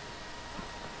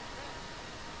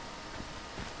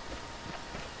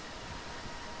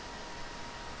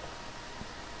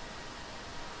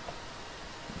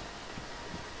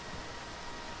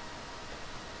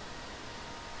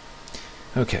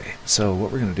 Okay, so what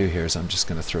we're going to do here is I'm just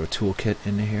going to throw a toolkit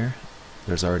into here.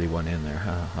 There's already one in there,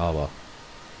 huh? Oh well.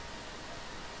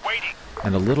 Waiting.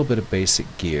 And a little bit of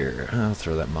basic gear. I'll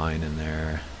throw that mine in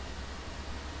there.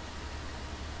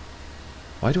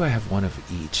 Why do I have one of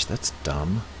each? That's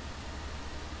dumb.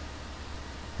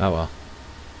 Oh well.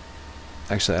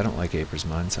 Actually, I don't like Aper's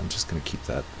mine, so I'm just going to keep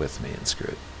that with me and screw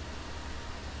it.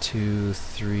 2,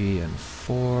 3, and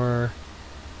 4.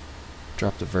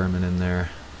 Drop the vermin in there.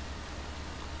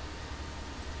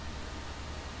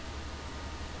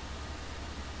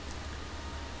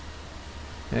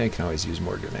 Yeah, you can always use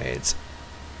more grenades.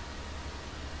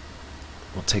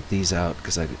 We'll take these out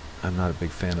because I'm not a big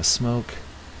fan of smoke.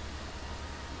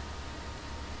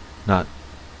 Not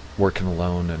working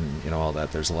alone and all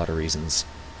that. There's a lot of reasons.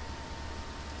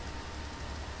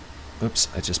 Oops,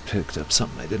 I just picked up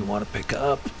something I didn't want to pick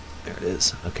up. There it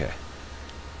is. Okay.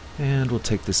 And we'll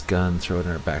take this gun, throw it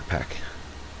in our backpack.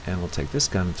 And we'll take this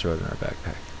gun and throw it in our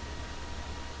backpack.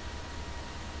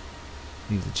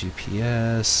 Leave the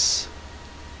GPS.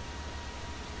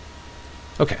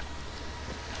 Okay.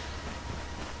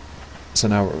 So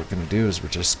now what we're going to do is we're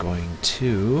just going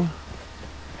to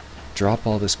drop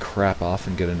all this crap off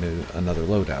and get another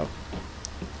loadout.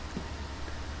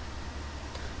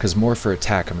 Because more for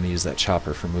attack, I'm going to use that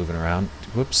chopper for moving around.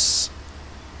 Whoops.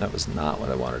 That was not what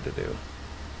I wanted to do.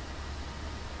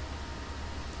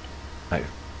 I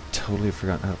totally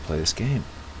forgotten how to play this game.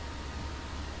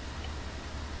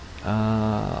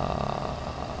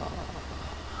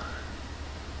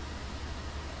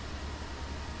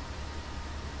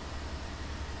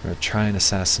 We're going to try an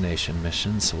assassination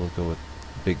mission, so we'll go with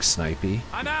Big Snipey.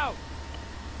 I'm out.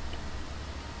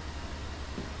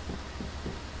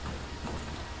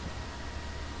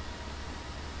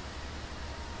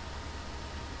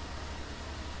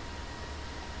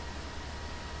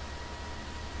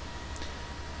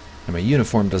 And my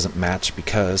uniform doesn't match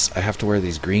because I have to wear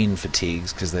these green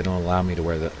fatigues because they don't allow me to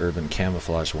wear the urban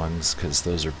camouflage ones because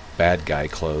those are bad guy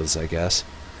clothes, I guess.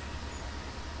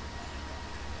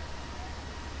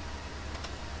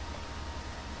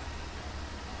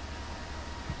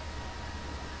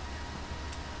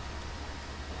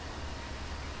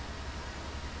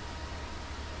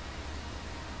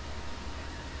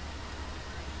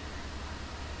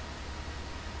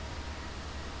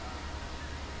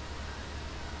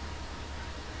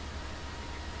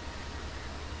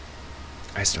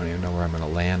 I just don't even know where I'm going to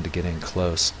land to get in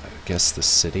close. I guess the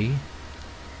city?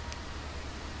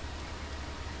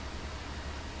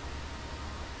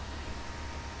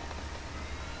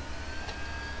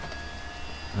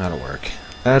 That'll work.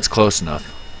 That's close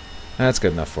enough. That's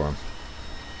good enough for him.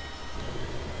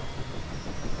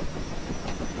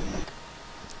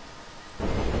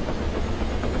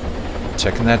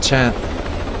 Checking that chat.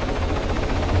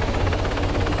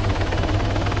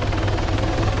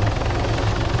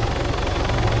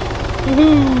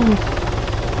 Woohoo!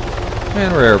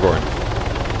 And we're airborne.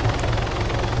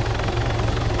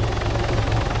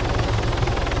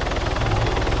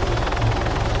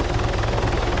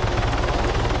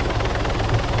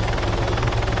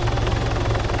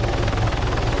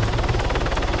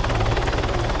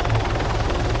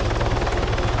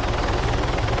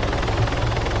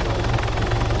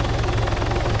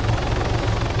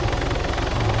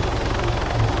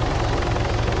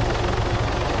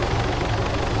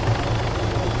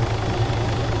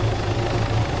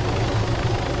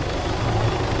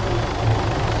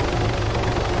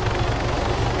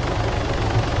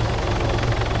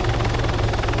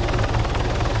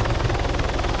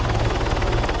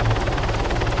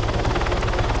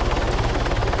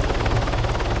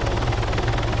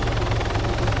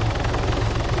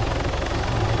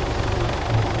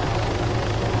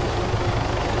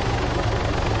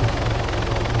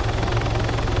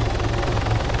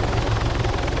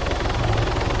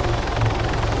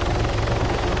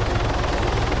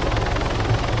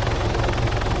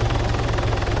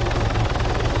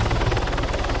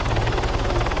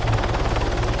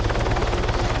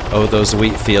 Oh, those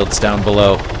wheat fields down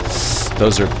below.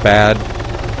 Those are bad.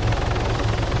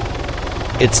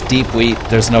 It's deep wheat.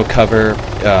 There's no cover.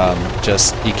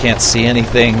 Just, you can't see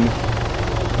anything.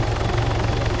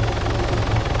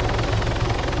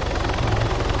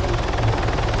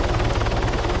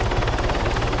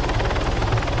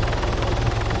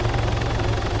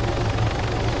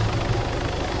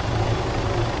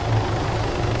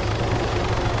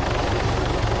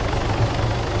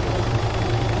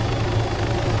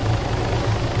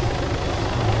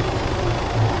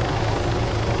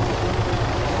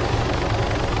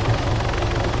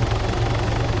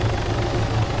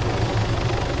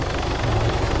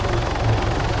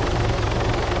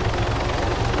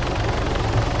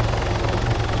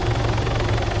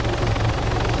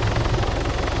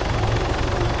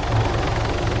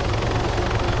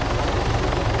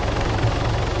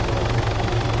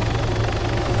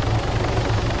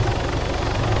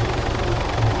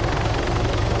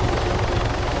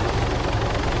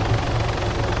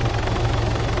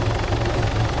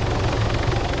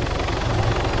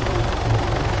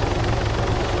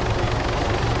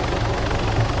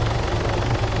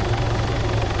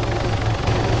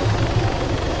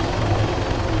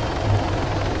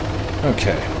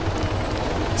 Okay.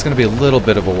 It's going to be a little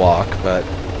bit of a walk, but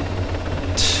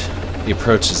the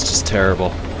approach is just terrible.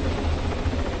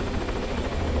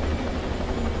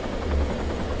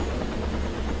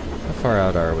 How far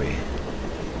out are we?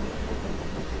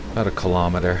 About a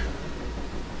kilometer.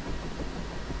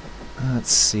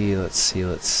 Let's see.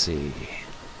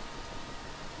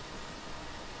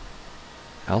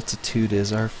 Altitude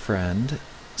is our friend,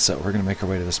 so we're going to make our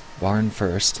way to this barn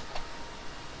first.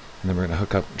 And then we're going to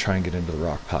hook up and try and get into the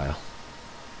rock pile.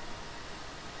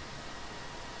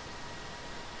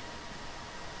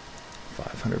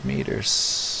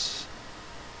 $500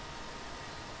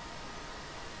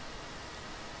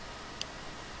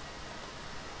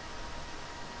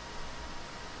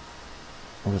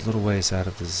 We're a little ways out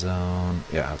of the zone.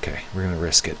 Yeah, okay. We're going to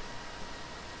risk it.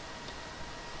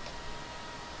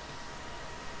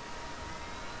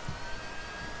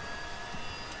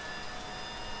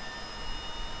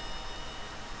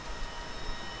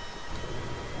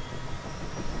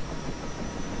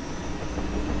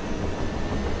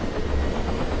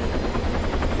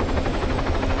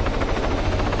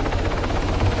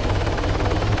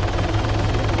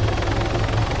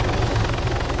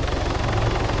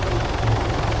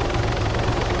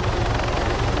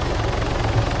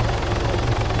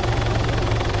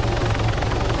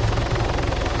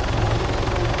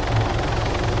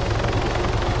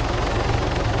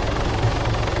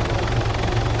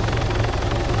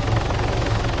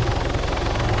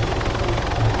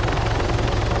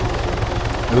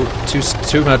 Ooh,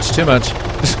 too much.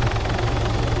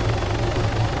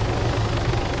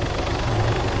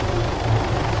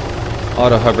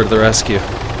 Auto hover to the rescue. Oof.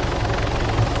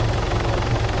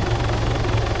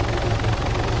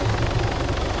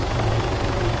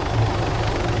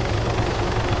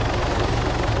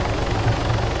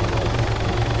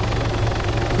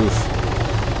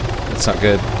 That's not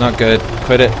good. Not good.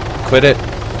 Quit it. Quit it.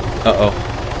 Uh-oh.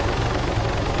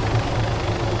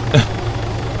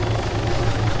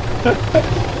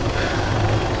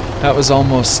 That was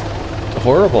almost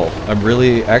horrible. I'm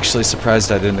really actually surprised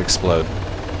I didn't explode.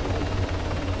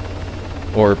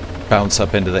 Or bounce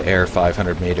up into the air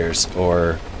 500 meters,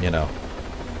 or, you know.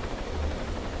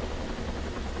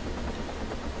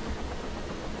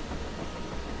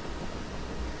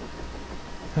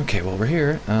 Okay, well, we're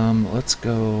here. Let's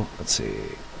go, let's see.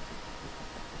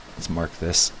 Let's mark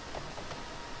this.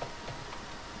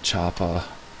 Choppa.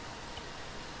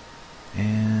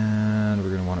 And we're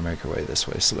going to want to make our way this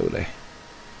way slowly.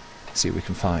 See what we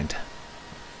can find.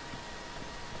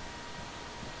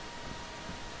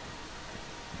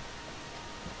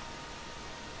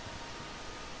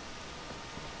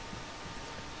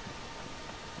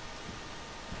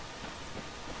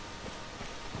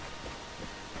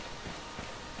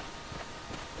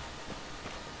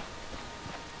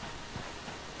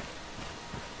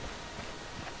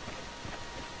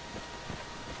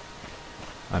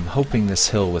 I'm hoping this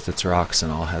hill with its rocks and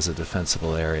all has a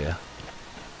defensible area.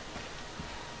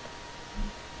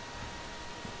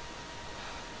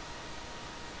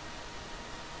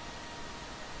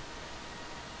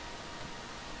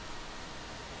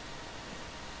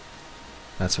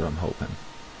 That's what I'm hoping.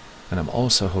 And I'm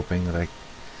also hoping that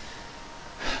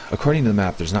according to the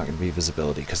map, there's not going to be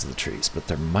visibility because of the trees, but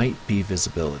there might be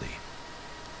visibility.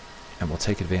 And we'll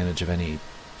take advantage of any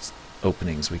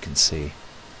openings we can see.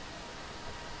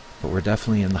 But we're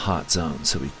definitely in the hot zone,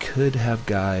 so we could have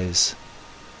guys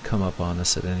come up on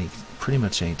us at pretty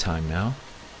much any time now.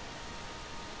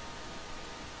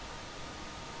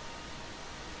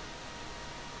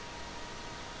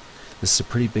 This is a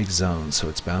pretty big zone, so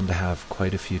it's bound to have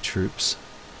quite a few troops.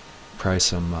 Probably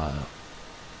some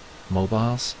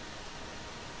mobiles.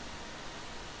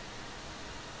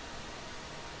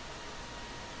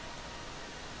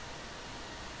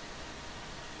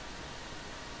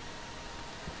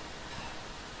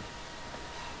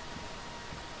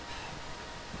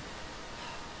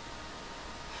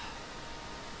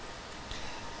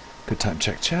 Good time to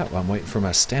check chat while I'm waiting for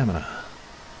my stamina.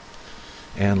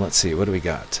 And let's see, what do we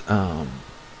got?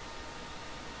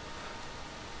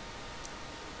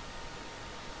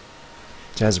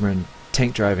 Jasmine,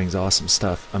 tank driving's awesome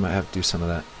stuff. I might have to do some of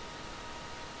that.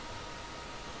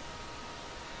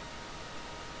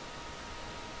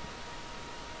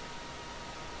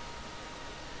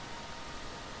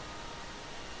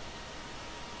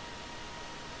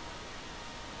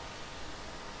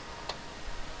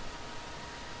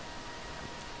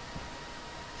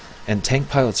 And tank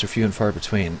pilots are few and far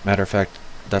between. Matter of fact,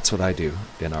 that's what I do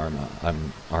in Arma.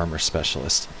 I'm armor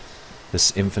specialist.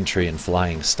 This infantry and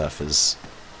flying stuff is,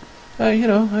 you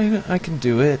know, I can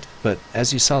do it. But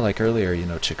as you saw like earlier, you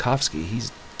know, Tchaikovsky,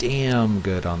 he's damn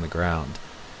good on the ground.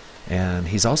 And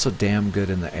he's also damn good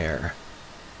in the air.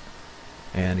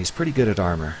 And he's pretty good at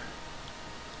armor.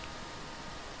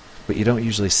 But you don't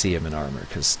usually see him in armor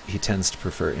because he tends to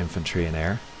prefer infantry and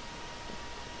air.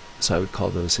 So I would call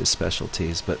those his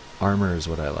specialties, but armor is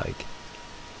what I like.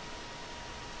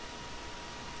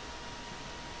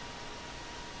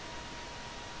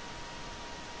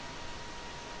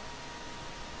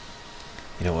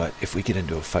 You know what, if we get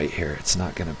into a fight here, it's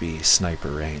not going to be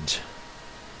sniper range.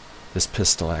 This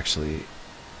pistol actually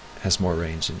has more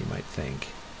range than you might think.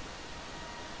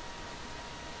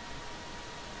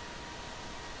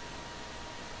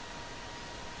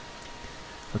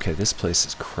 Okay, this place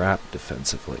is crap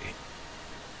defensively.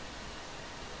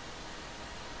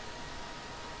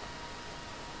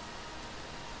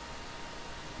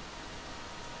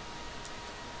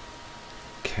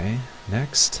 Okay,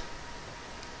 next.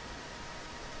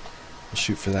 We'll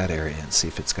shoot for that area and see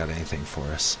if it's got anything for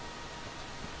us.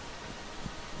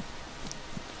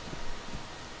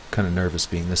 Kind of nervous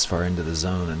being this far into the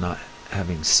zone and not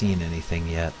having seen anything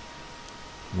yet.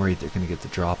 I'm worried they're going to get the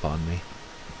drop on me.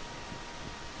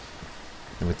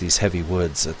 And with these heavy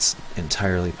woods, that's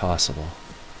entirely possible.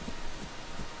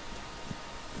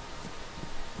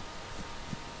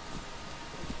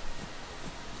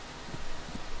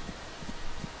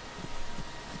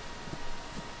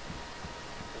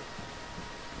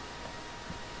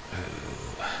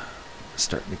 Ooh,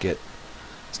 starting to get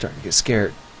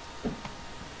scared.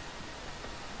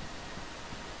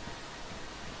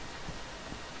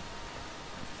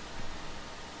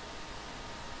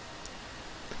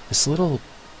 This little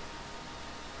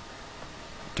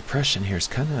depression here is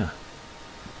kind of...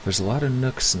 There's a lot of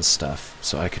nooks and stuff,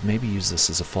 so I could maybe use this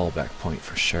as a fallback point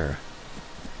for sure.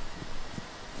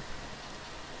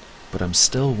 But I'm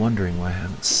still wondering why I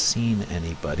haven't seen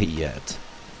anybody yet.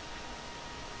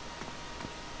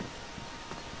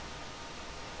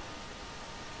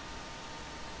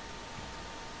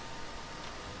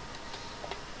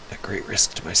 great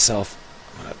risk to myself.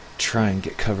 I'm going to try and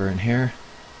get cover in here.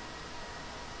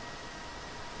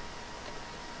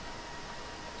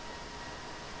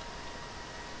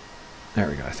 There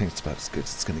we go. I think it's about as good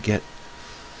as it's going to get.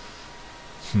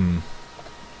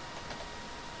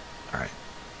 Alright.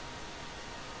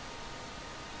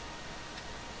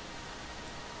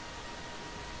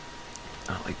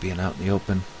 I don't like being out in the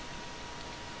open.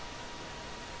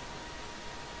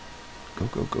 Go,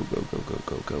 go, go, go, go, go,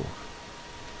 go, go.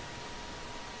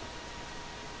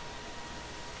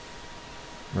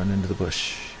 Run into the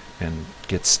bush and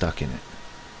get stuck in it.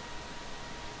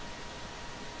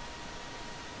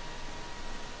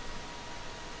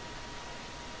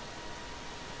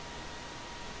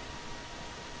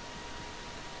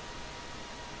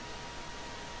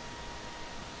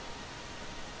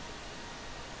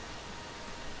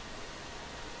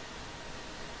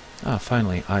 Ah,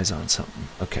 finally, eyes on something.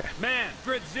 Okay. Man,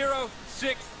 grid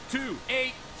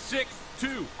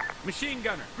 062862. Machine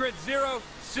gunner, grid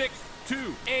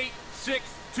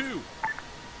 062862.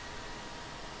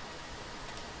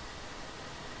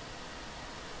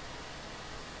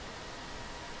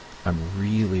 I'm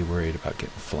really worried about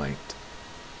getting flanked.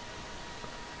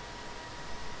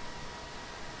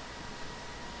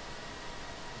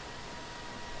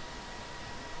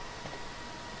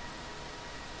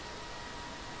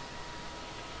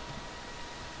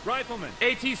 Rifleman,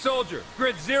 AT soldier,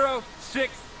 grid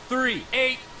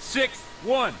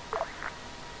 063861.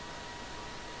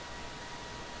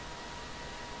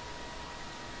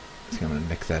 I think I'm gonna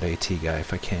nick that AT guy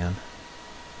if I can.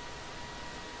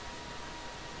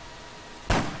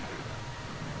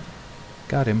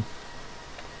 Got him.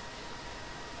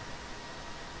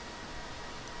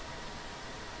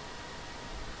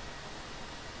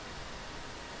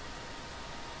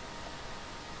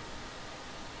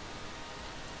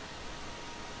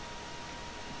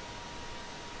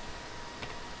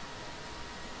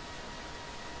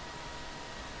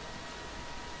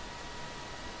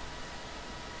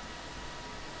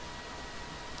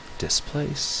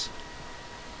 Displace.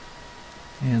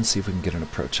 And see if we can get an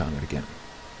approach on it again.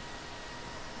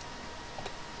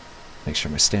 Make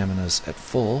sure my stamina's at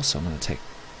full, so I'm going to take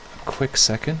a quick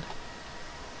second.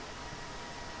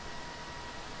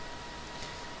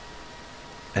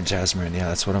 And Jasmine, yeah,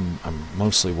 that's what I'm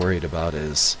mostly worried about,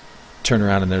 is turn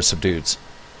around and there's some dudes.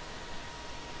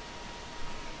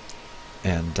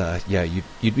 And yeah,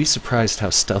 you'd be surprised how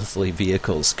stealthily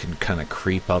vehicles can kind of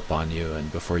creep up on you,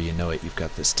 and before you know it, you've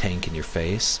got this tank in your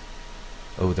face.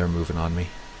 Oh, they're moving on me.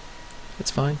 It's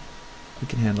fine. We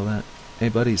can handle that. Hey,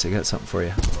 buddies, I got something for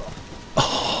you.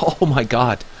 Oh my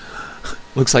God!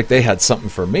 Looks like they had something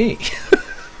for me.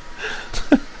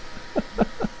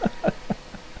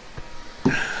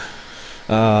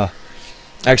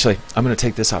 Actually, I'm going to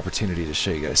take this opportunity to show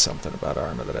you guys something about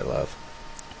Arma that I love.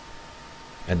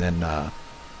 And then,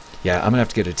 yeah, I'm going to have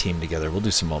to get a team together. We'll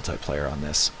do some multiplayer on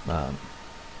this.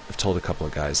 I've told a couple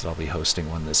of guys that I'll be hosting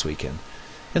one this weekend.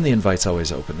 And the invite's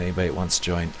always open. Anybody that wants to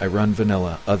join. I run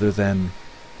vanilla, other than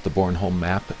the Bornholm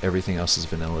map. Everything else is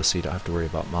vanilla, so you don't have to worry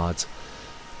about mods.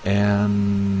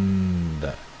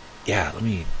 And, yeah, let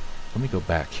me go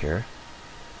back here.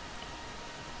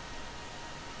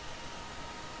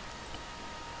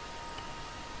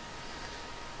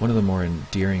 One of the more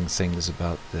endearing things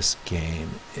about this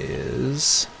game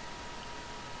is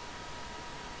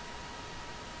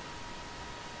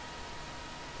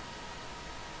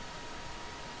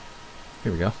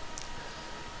here we go.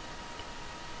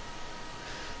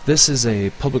 This is a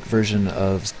public version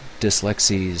of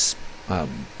Dyslexie's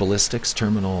ballistics,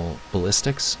 terminal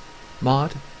ballistics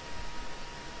mod.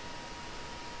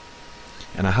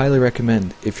 And I highly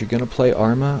recommend, if you're going to play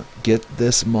Arma, get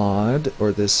this mod,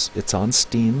 or this, it's on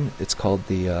Steam, it's called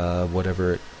the,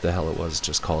 whatever the hell it was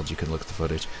just called, you can look at the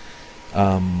footage,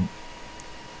 and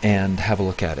have a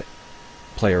look at it.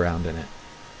 Play around in it.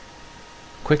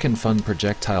 Quick and fun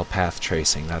projectile path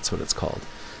tracing, that's what it's called.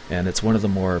 And it's one of the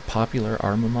more popular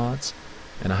Arma mods,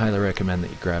 and I highly recommend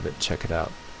that you grab it and check it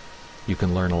out. You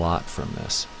can learn a lot from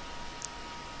this.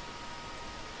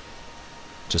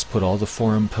 Just put all the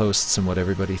forum posts and what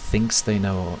everybody thinks they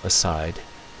know aside,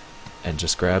 and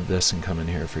just grab this and come in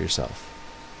here for yourself.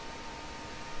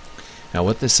 Now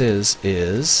what this is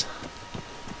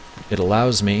it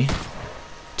allows me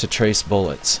to trace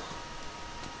bullets.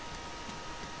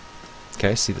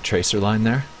 Okay, see the tracer line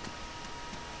there?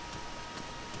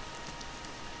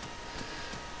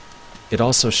 It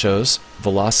also shows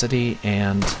velocity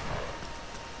and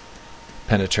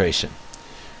penetration.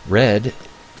 Red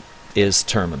is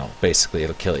terminal. Basically,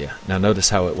 it'll kill you. Now notice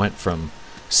how it went from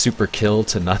super kill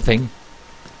to nothing.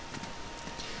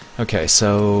 Okay,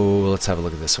 so let's have a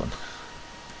look at this one.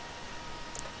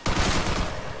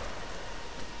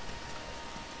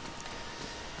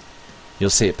 You'll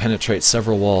see it penetrates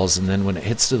several walls, and then when it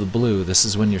hits to the blue, this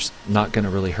is when you're not going to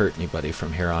really hurt anybody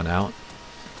from here on out.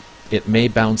 It may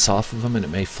bounce off of them, and it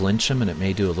may flinch them, and it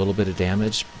may do a little bit of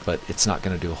damage, but it's not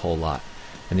going to do a whole lot.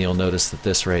 And you'll notice that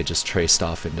this ray just traced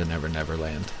off into Never Never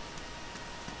Land.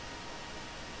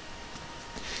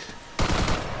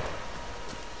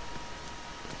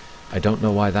 I don't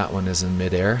know why that one is in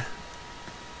midair.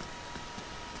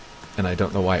 And I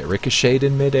don't know why it ricocheted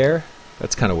in midair.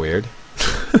 That's kind of weird.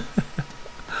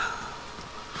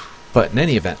 But in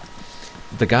any event,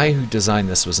 the guy who designed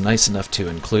this was nice enough to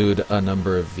include a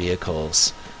number of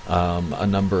vehicles, a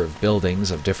number of buildings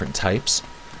of different types,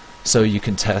 so you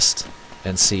can test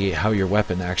and see how your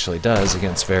weapon actually does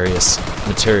against various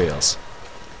materials.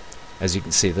 As you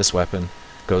can see, this weapon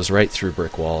goes right through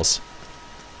brick walls.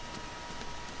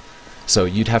 So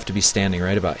you'd have to be standing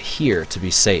right about here to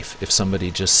be safe if somebody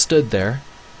just stood there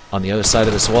on the other side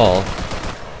of this wall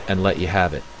and let you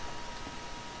have it.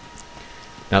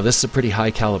 Now this is a pretty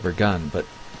high caliber gun, but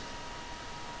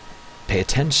pay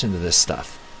attention to this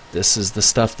stuff. This is the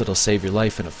stuff that'll save your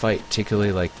life in a fight,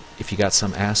 particularly like if you got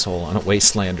some asshole on a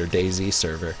Wasteland or DayZ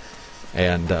server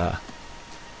and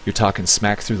you're talking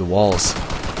smack through the walls.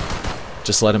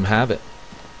 Just let them have it.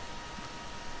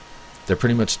 They're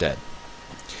pretty much dead.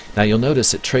 Now you'll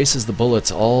notice it traces the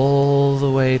bullets all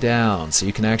the way down, so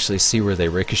you can actually see where they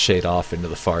ricochet off into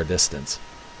the far distance.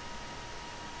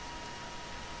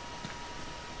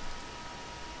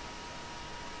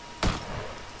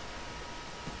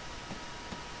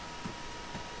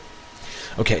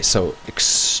 Okay, so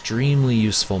extremely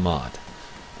useful mod.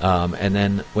 And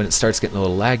then when it starts getting a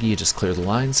little laggy, you just clear the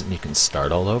lines and you can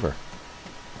start all over.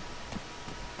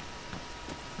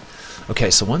 Okay,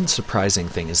 so one surprising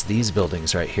thing is these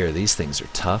buildings right here. These things are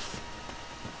tough.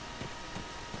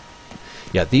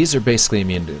 Yeah, these are basically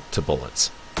immune to bullets.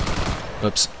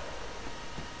 Oops.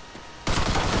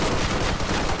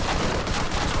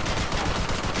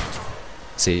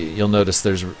 See, you'll notice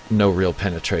there's no real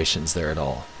penetrations there at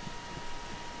all.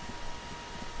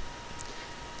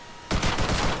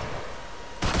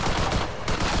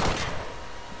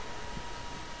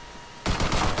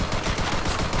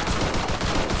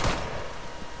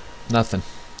 Nothing.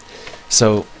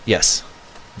 So, yes,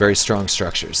 very strong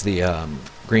structures. The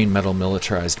green metal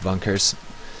militarized bunkers,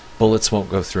 bullets won't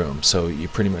go through them, so you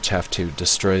pretty much have to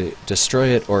destroy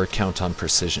it or count on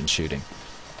precision shooting.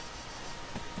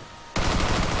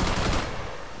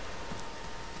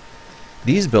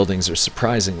 These buildings are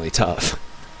surprisingly tough.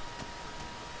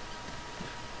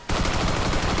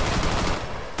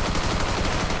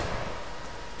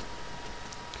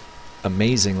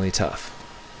 Amazingly tough.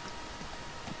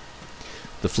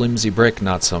 The flimsy brick,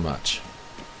 not so much.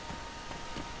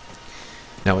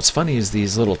 Now what's funny is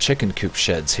these little chicken coop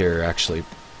sheds here are actually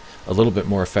a little bit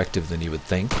more effective than you would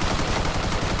think.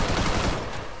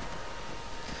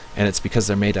 And it's because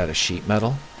they're made out of sheet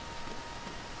metal.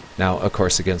 Now, of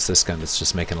course, against this gun it's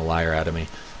just making a liar out of me.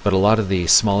 But a lot of the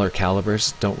smaller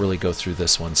calibers don't really go through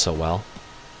this one so well.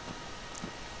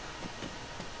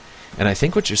 And I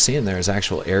think what you're seeing there is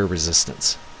actual air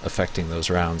resistance affecting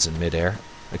those rounds in midair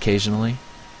occasionally.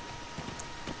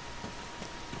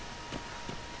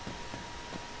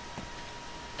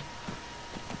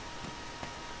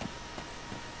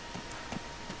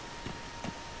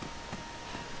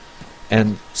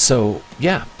 And so,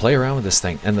 yeah, play around with this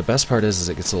thing. And the best part is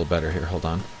it gets a little better here. Hold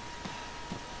on.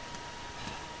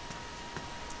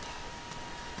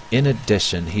 In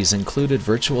addition, he's included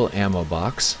virtual ammo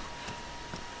box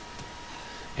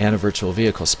and a virtual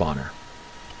vehicle spawner.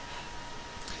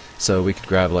 So we could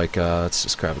grab like, let's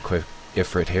just grab a quick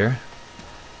Ifrit here.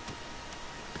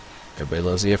 Everybody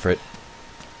loves the Ifrit.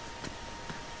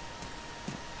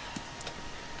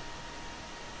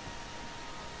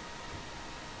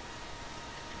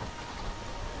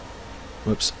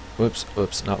 Whoops, whoops,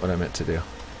 whoops, not what I meant to do.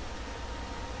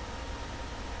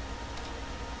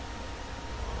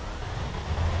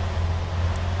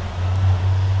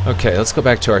 Okay, let's go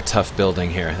back to our tough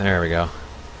building here. There we go.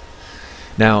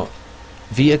 Now,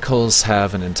 vehicles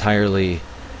have a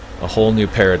whole new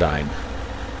paradigm.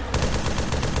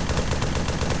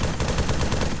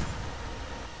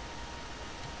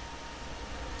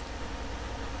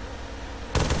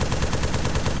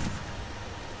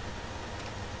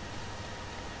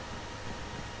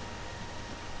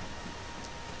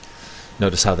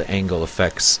 Notice how the angle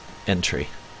affects entry.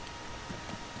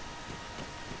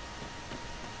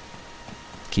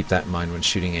 Keep that in mind when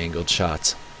shooting angled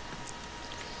shots.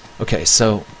 Okay,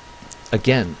 so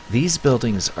again, these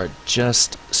buildings are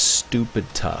just stupid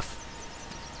tough.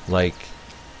 Like,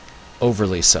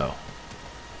 overly so.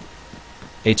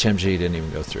 HMG didn't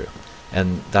even go through.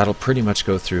 And that'll pretty much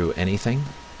go through anything.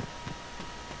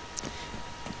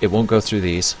 It won't go through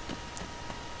these.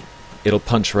 It'll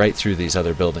punch right through these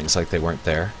other buildings like they weren't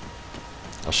there.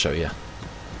 I'll show you.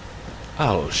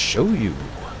 I'll show you.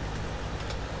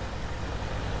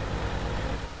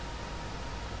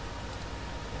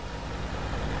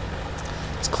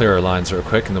 Let's clear our lines real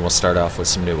quick and then we'll start off with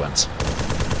some new ones.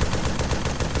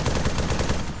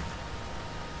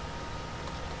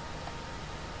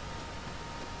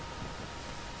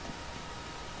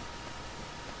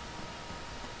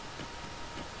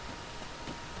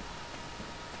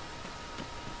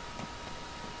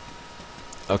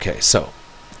 Okay, so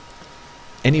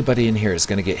anybody in here is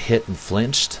going to get hit and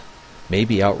flinched,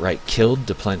 maybe outright killed,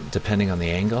 depending on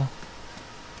the angle.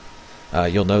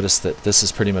 You'll notice that this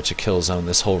is pretty much a kill zone,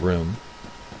 this whole room.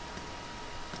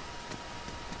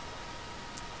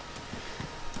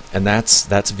 And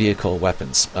that's vehicle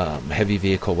weapons. Heavy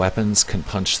vehicle weapons can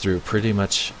punch through pretty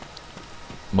much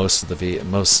most of the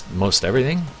most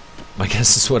everything, I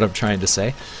guess is what I'm trying to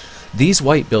say. These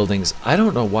white buildings, I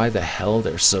don't know why the hell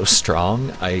they're so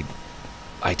strong. I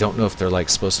don't know if they're like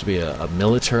supposed to be a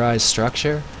militarized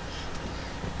structure,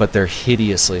 but they're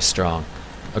hideously strong.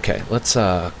 Okay, let's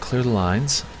clear the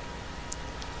lines,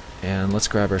 and let's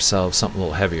grab ourselves something a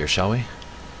little heavier, shall we?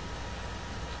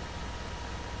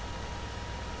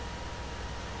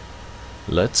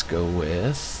 Let's go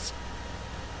with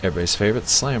everybody's favorite, the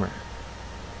Slammer.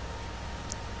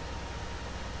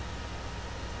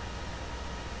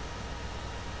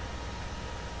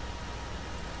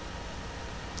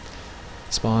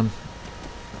 Spawn.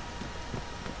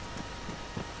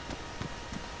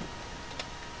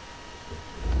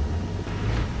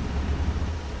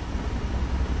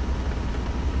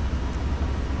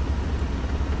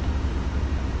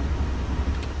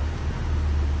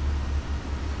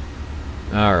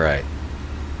 All right.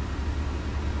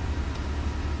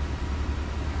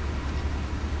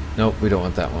 Nope, we don't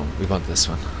want that one. We want this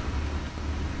one.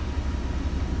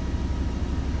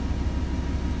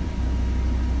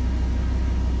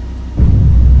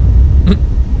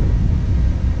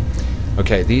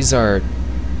 Okay, these are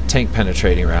tank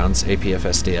penetrating rounds,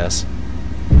 APFSDS,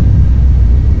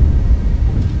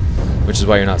 which is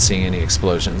why you're not seeing any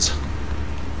explosions.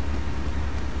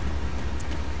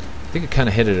 I think it kind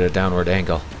of hit it at a downward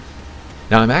angle.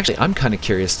 Now I'm kind of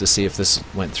curious to see if this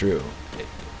went through.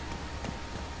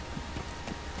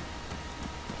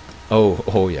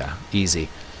 Oh yeah, easy.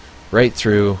 Right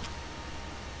through,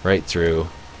 right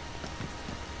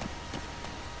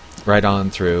on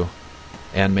through.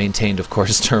 And maintained, of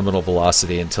course, terminal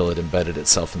velocity until it embedded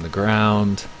itself in the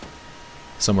ground.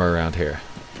 Somewhere around here.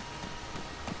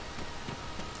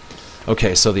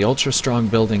 Okay, so the ultra-strong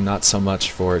building, not so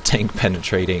much for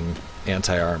tank-penetrating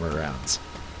anti-armor rounds.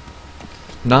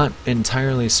 Not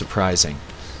entirely surprising.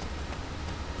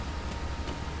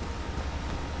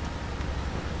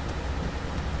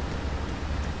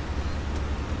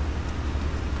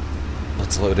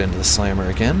 Let's load into the Slammer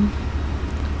again.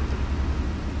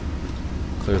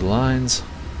 Clear the lines.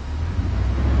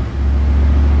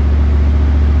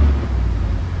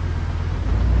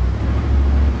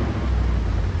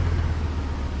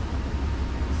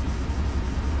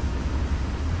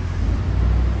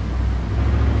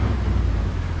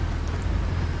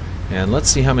 And let's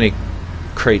see how many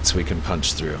crates we can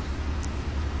punch through.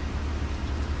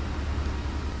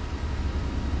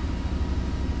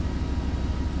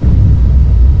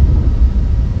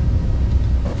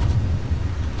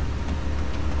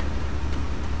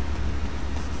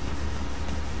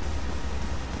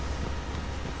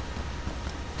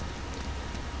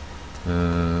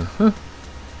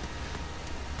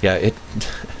 Yeah, it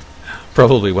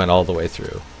probably went all the way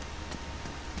through.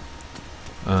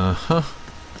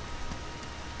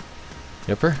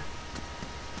 Yepper.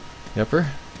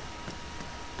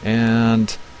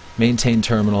 And maintain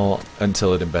terminal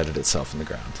until it embedded itself in the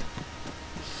ground.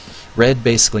 Red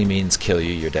basically means kill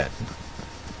you, you're dead.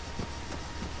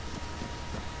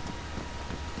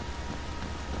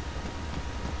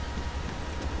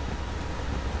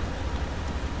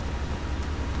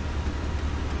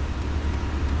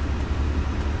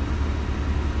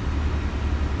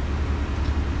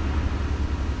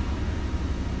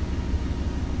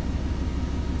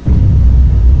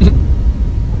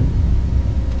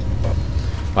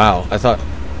 Wow, I thought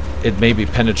it'd maybe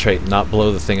penetrate and not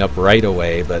blow the thing up right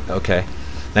away, but okay.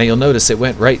 Now you'll notice it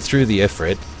went right through the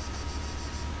Ifrit.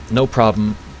 No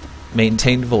problem.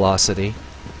 Maintained velocity.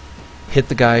 Hit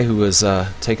the guy who was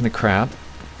taking a crap.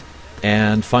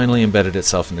 and finally embedded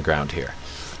itself in the ground here.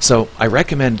 So I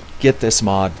recommend get this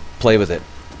mod, play with it.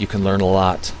 You can learn a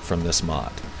lot from this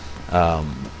mod.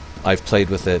 I've played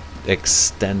with it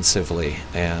extensively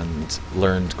and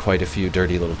learned quite a few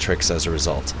dirty little tricks as a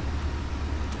result.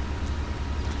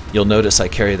 You'll notice I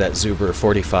carry that Zuber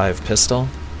 45 pistol.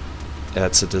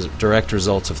 That's a direct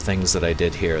result of things that I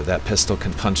did here. That pistol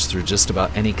can punch through just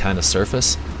about any kind of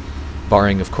surface,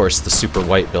 barring, of course, the super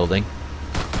white building.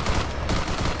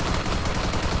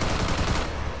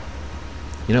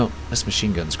 You know, this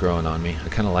machine gun's growing on me. I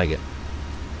kind of like it.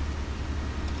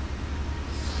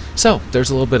 So, there's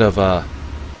a little bit of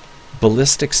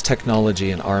ballistics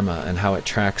technology in Arma and how it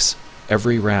tracks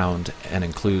every round and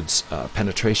includes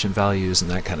penetration values and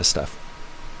that kind of stuff.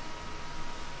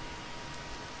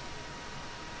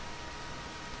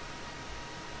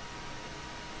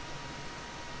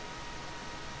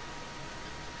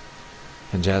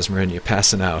 And Jasmine, you're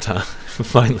passing out, huh?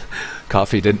 Finally,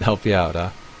 coffee didn't help you out, huh?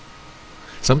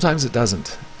 Sometimes it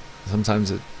doesn't.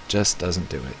 Sometimes it just doesn't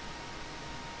do it.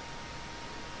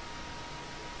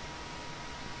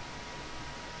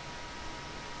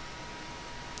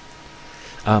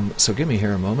 So give me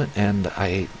here a moment, and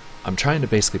I'm trying to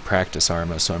basically practice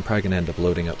Arma, so I'm probably going to end up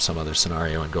loading up some other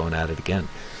scenario and going at it again.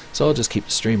 So I'll just keep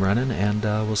the stream running, and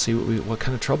we'll see what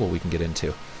kind of trouble we can get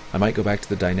into. I might go back to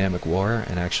the dynamic war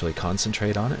and actually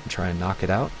concentrate on it and try and knock it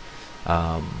out.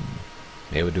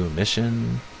 Maybe we'll do a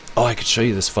mission. Oh, I could show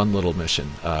you this fun little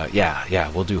mission.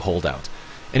 Yeah, we'll do Holdout.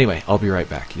 Anyway, I'll be right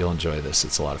back. You'll enjoy this.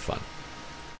 It's a lot of fun.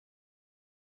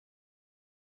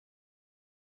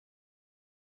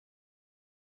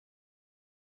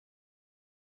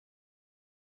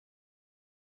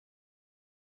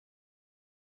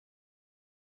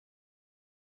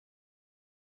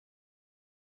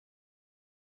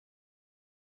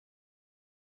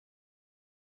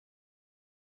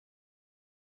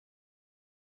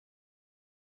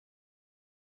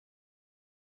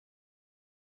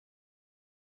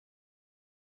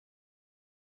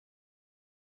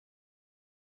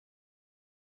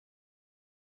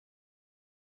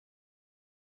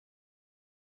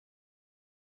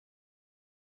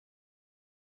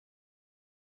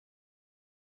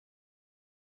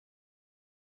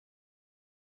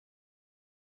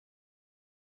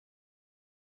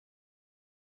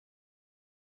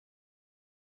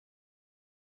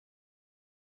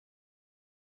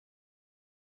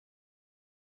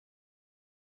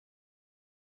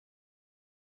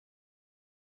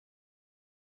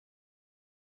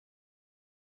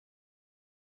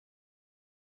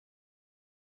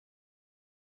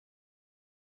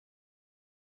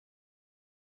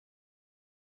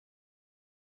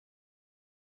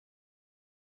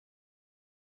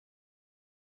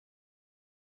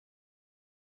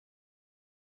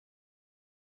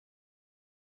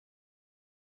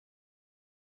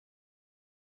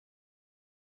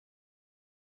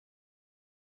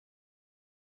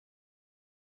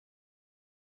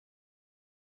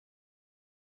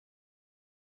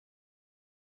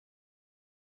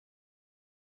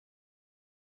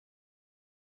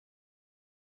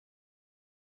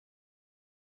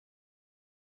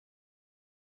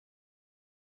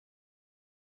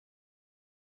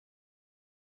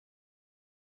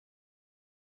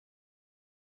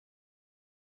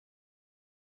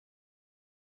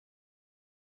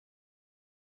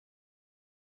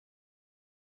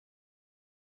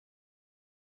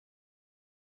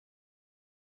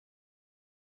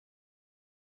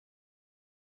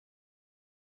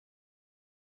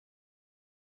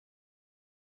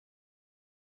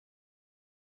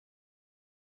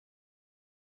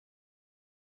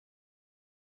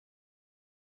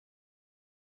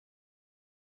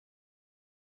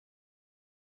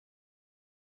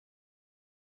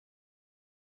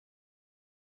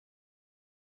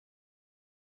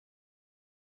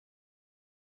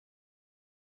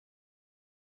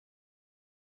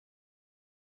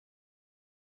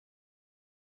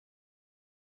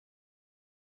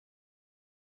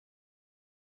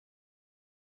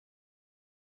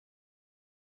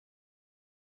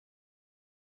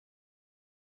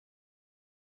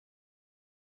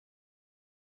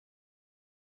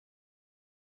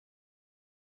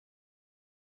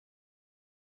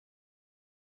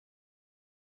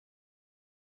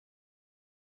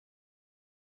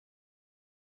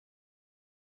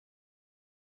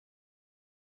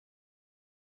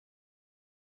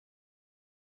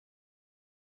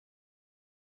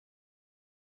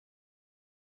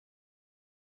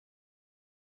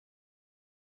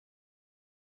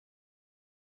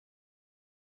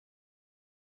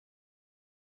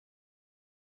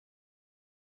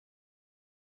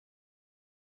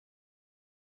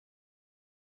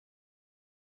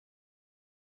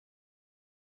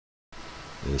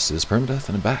 This is Permadeath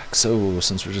and I'm back. So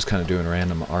since we're just kind of doing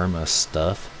random Arma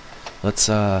stuff, let's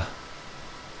do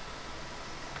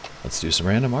some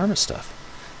random Arma stuff.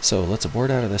 So let's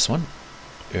abort out of this one.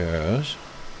 Yes.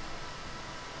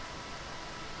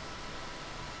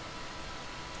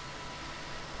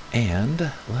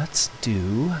 And let's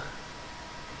do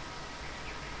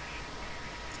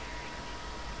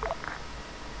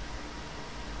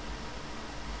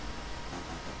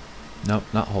nope,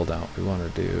 not hold out. We want to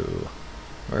do,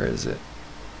 where is it?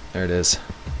 There it is.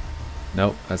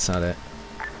 Nope, that's not it.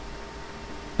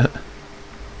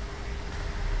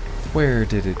 Where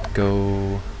did it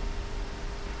go?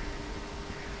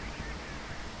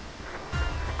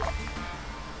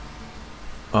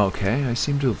 Okay, I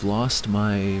seem to have lost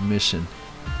my mission.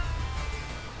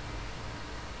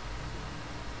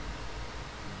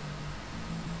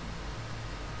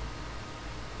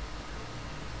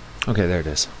 Okay, there it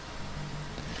is.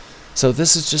 So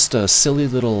this is just a silly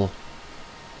little...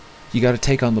 You gotta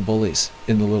take on the bullies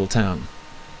in the little town.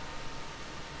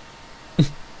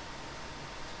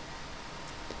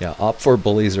 Yeah, OPFOR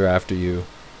bullies are after you.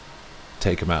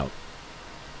 Take them out.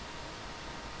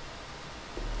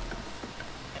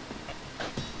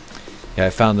 Yeah,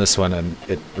 I found this one and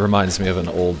it reminds me of an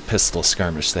old pistol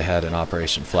skirmish they had in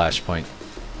Operation Flashpoint.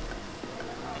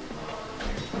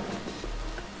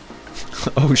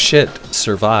 Oh shit,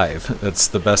 survive. That's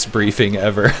the best briefing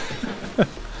ever.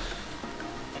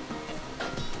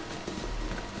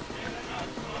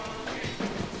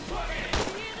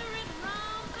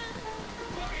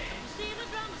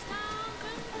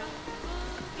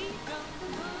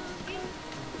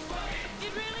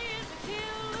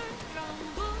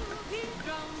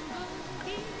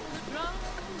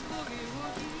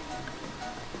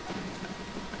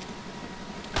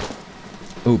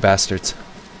 Ooh, bastards.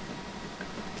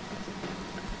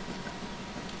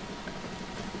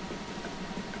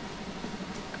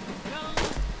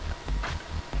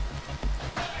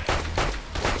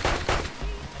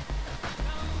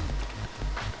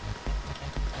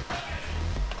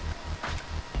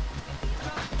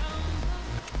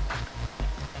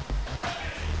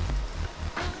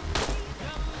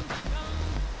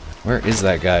 Where is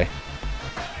that guy?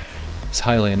 It's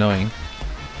highly annoying.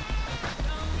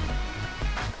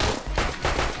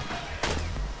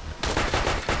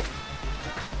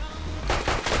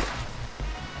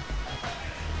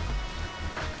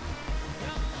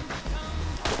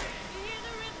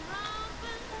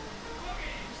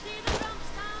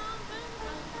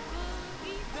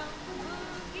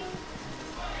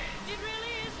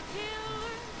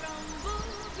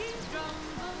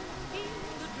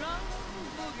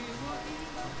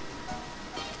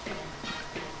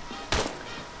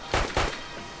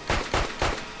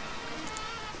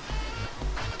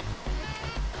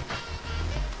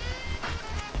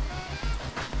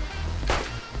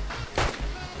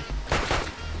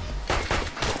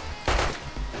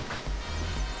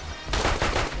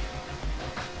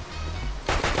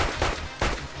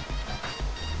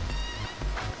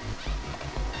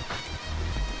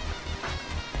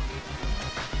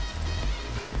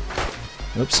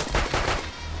 Oops.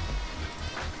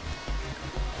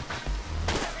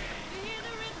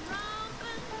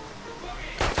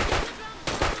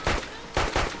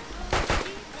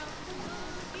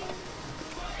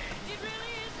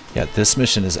 Yeah, this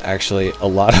mission is actually a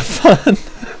lot of fun.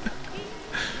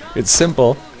 It's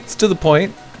simple. It's to the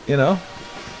point, you know.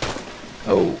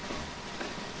 Oh.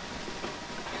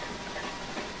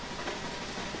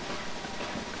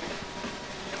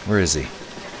 Where is he?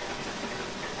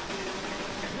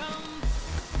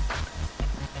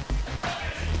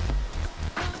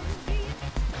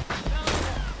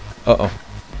 Uh-oh.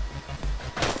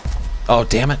 Oh,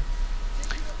 damn it.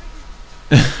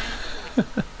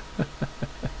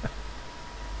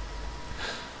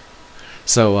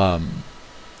 So,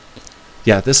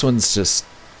 yeah, this one's just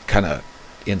kind of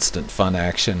instant fun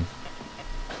action.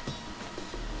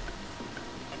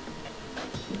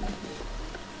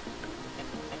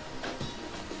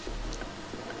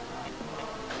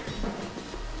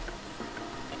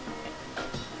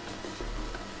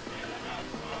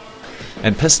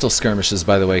 And pistol skirmishes,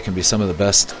 by the way, can be some of the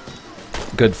best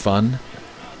good fun.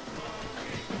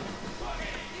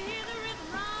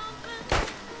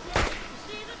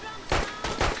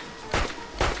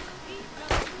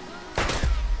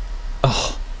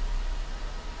 Oh.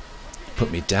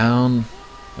 Put me down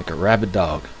like a rabid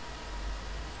dog.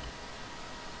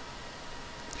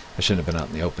 I shouldn't have been out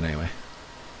in the open anyway.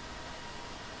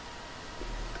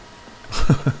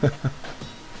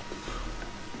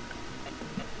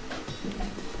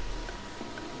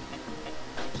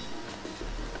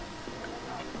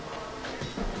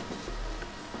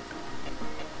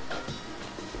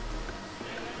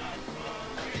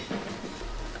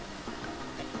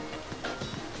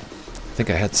 I think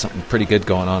I had something pretty good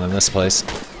going on in this place.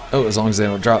 Oh, as long as they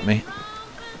don't drop me.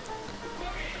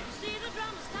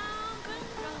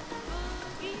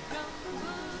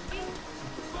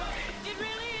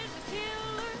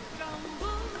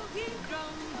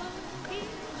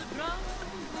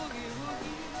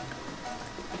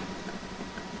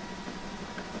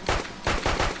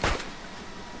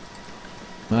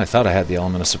 Well, I thought I had the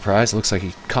element of surprise. Looks like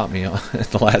he caught me at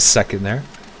the last second there.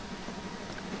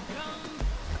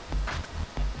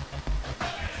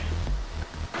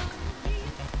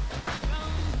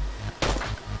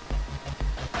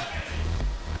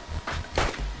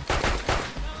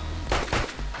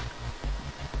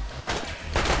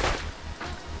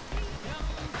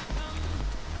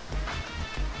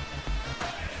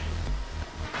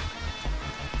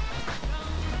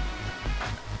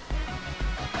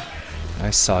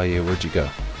 I saw you. Where'd you go?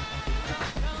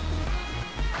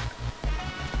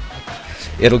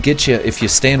 It'll get you, if you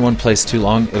stay in one place too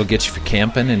long, it'll get you for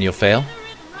camping and you'll fail.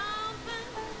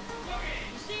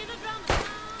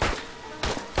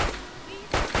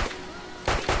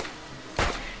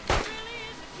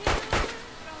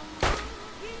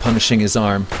 Punishing his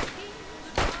arm.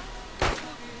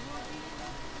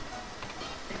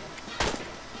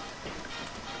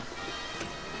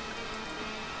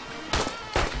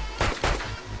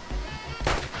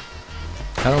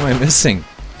 How am I missing?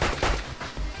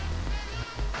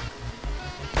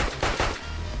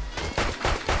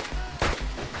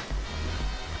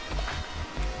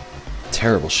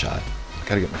 Terrible shot.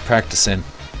 Gotta get my practice in.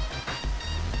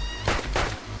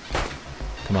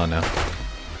 Come on now.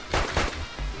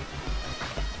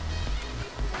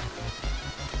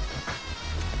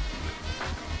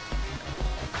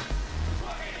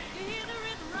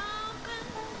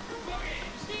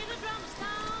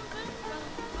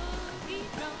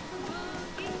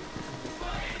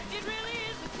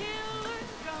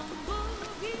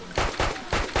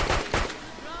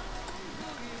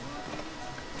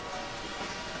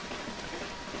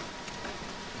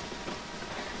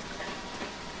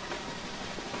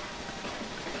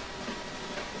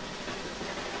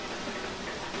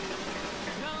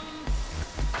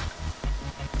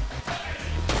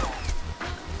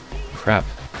 Crap.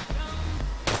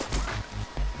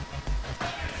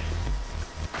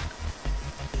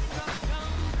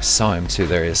 I saw him too,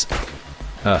 there he is.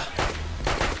 Ugh.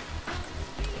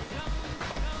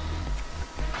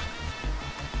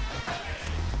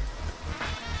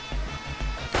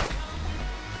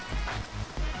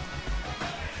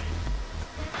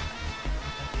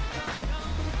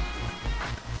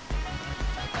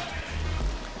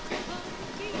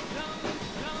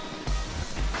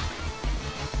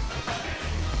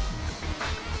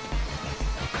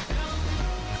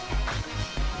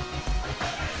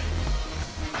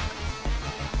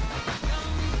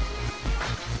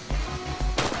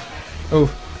 Oh.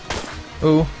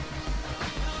 Oh.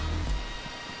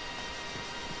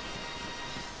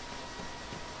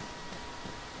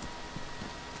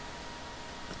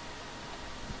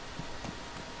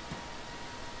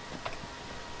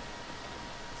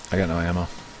 I got no ammo.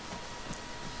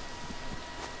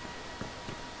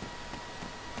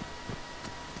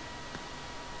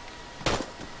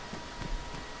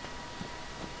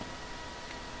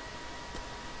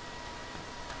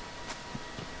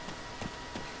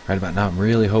 Right about now, I'm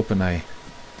really hoping I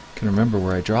can remember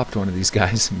where I dropped one of these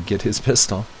guys and get his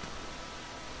pistol.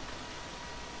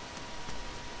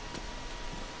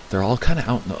 They're all kind of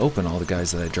out in the open, all the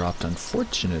guys that I dropped,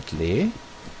 unfortunately.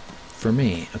 For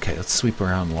me. Okay, let's sweep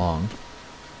around long.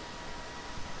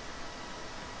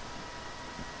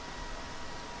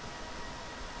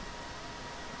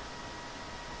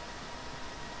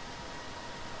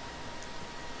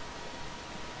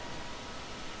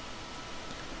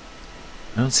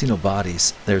 I don't see no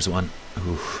bodies. There's one.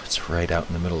 Ooh, it's right out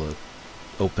in the middle of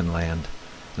open land.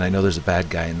 And I know there's a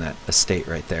bad guy in that estate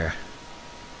right there.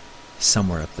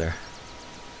 Somewhere up there.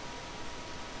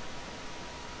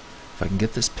 If I can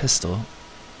get this pistol,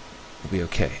 we'll be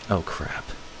okay. Oh, crap.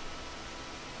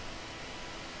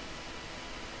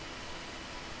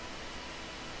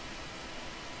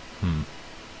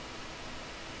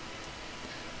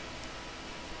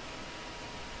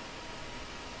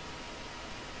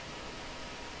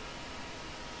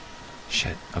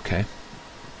 Shit, okay.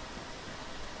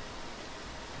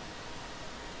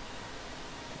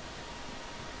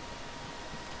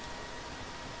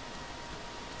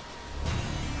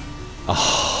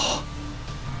 Oh.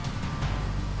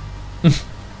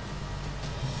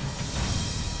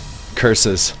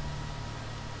 Curses.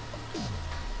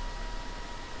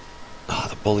 Oh,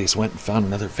 the bullies went and found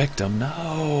another victim.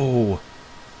 No.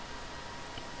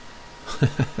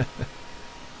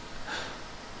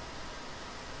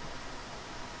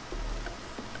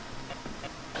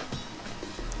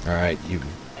 Alright, you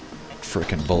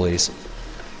frickin' bullies.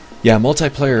 Yeah,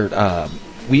 multiplayer,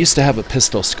 we used to have a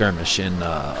pistol skirmish in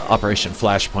Operation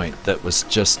Flashpoint that was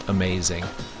just amazing.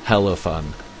 Hella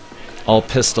fun. All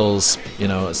pistols, you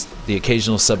know, the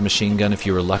occasional submachine gun if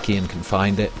you were lucky and can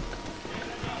find it.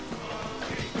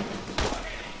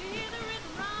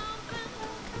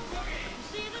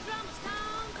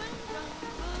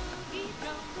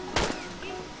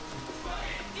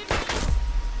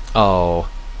 Oh.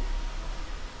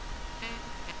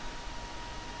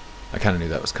 I kind of knew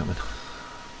that was coming.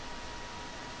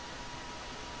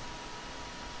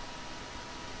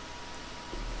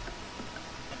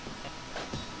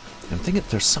 I'm thinking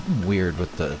there's something weird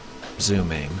with the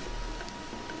zoom aim.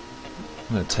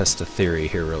 I'm going to test a theory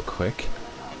here real quick.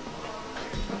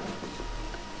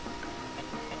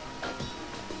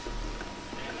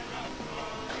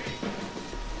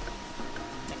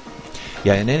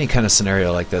 Yeah, in any kind of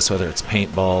scenario like this, whether it's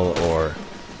paintball or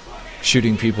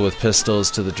shooting people with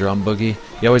pistols to the drum boogie,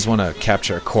 you always want to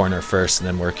capture a corner first and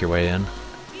then work your way in.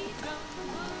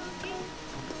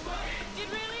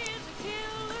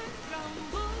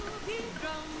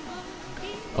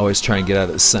 Always try and get out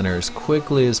of the center as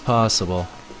quickly as possible.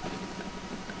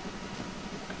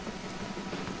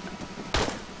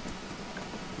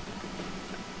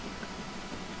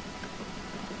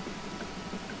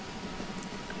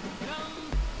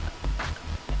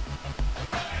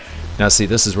 Now see,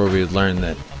 this is where we would learn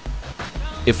that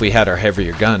if we had our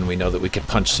heavier gun, we know that we could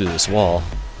punch through this wall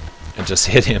and just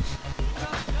hit him.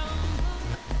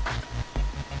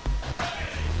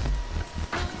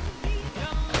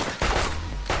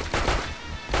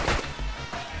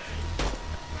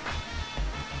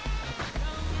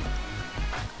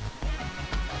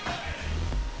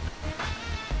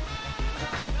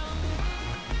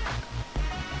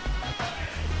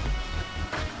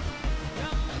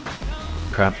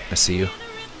 Crap, I see you.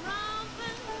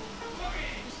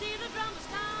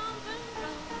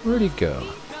 Where'd he go?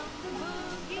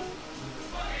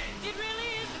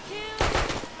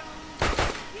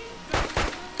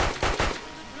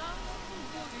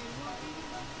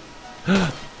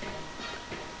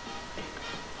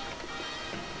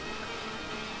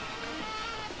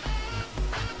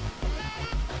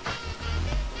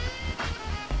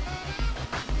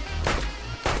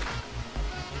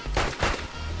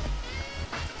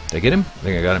 Did I get him? I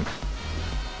think I got him.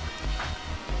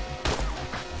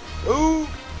 Ooh!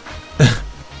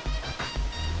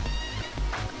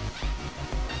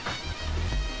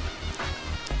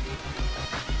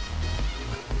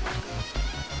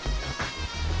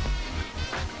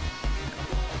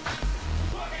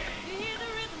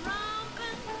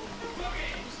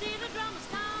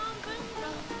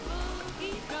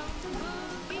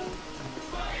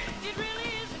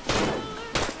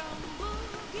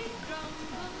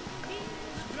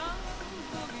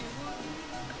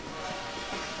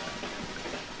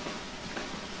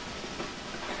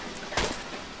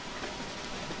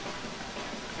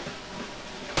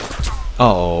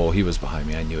 Oh, he was behind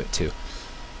me. I knew it too.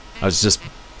 I was just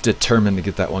determined to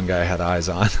get that one guy I had eyes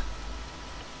on.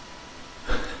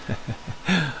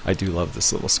 I do love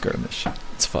this little skirmish.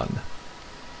 It's fun.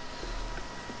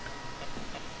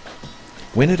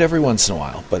 Win it every once in a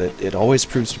while, but it always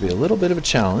proves to be a little bit of a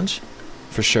challenge,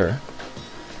 for sure.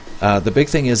 The big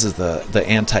thing is the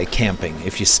anti-camping.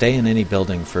 If you stay in any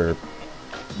building for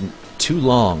too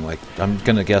long, like I'm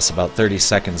gonna guess about 30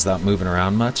 seconds without moving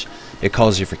around much, it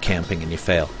calls you for camping and you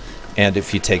fail. And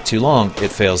if you take too long,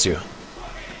 it fails you.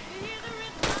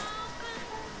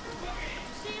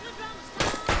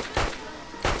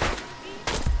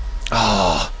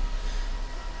 Oh.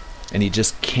 And you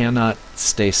just cannot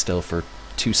stay still for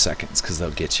 2 seconds because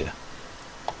they'll get you.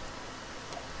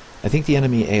 I think the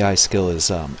enemy AI skill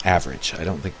is average. I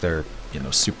don't think they're, you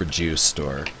know, super juiced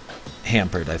or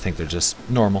hampered. I think they're just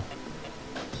normal.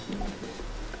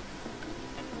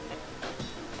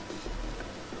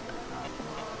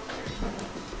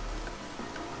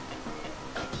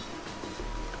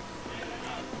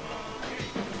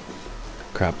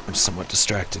 Crap, I'm somewhat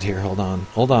distracted here. Hold on.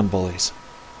 Hold on, bullies.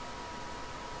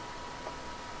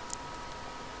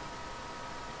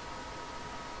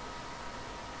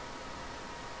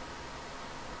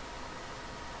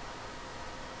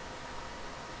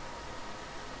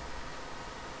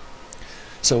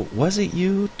 So, was it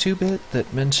you, 2-Bit,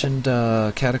 that mentioned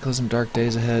Cataclysm Dark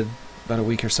Days Ahead about a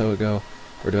week or so ago?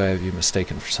 Or do I have you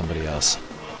mistaken for somebody else?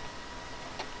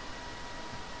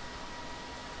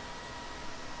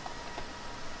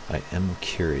 I am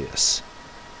curious.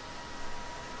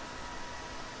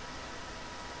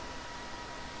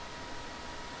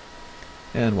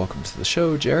 And welcome to the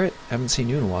show, Jarrett. Haven't seen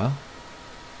you in a while.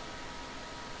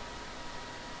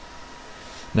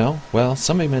 No? Well,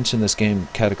 somebody mentioned this game,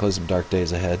 Cataclysm Dark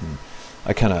Days Ahead, and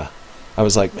I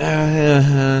was like,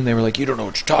 and they were like, you don't know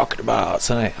what you're talking about.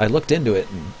 So I looked into it,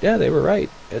 and yeah, they were right.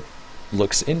 It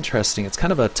looks interesting. It's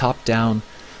kind of a top-down,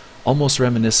 almost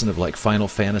reminiscent of like Final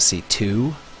Fantasy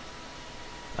II.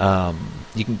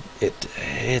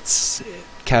 It's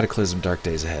Cataclysm Dark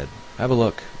Days Ahead. Have a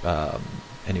look.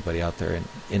 Anybody out there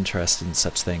interested in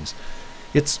such things?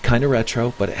 It's kind of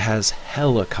retro, but it has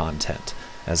hella content.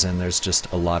 As in, there's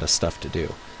just a lot of stuff to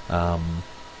do. In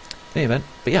any event,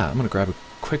 but yeah, I'm going to grab a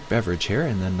quick beverage here,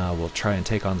 and then we'll try and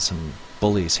take on some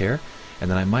bullies here, and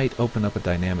then I might open up a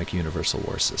dynamic universal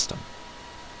war system.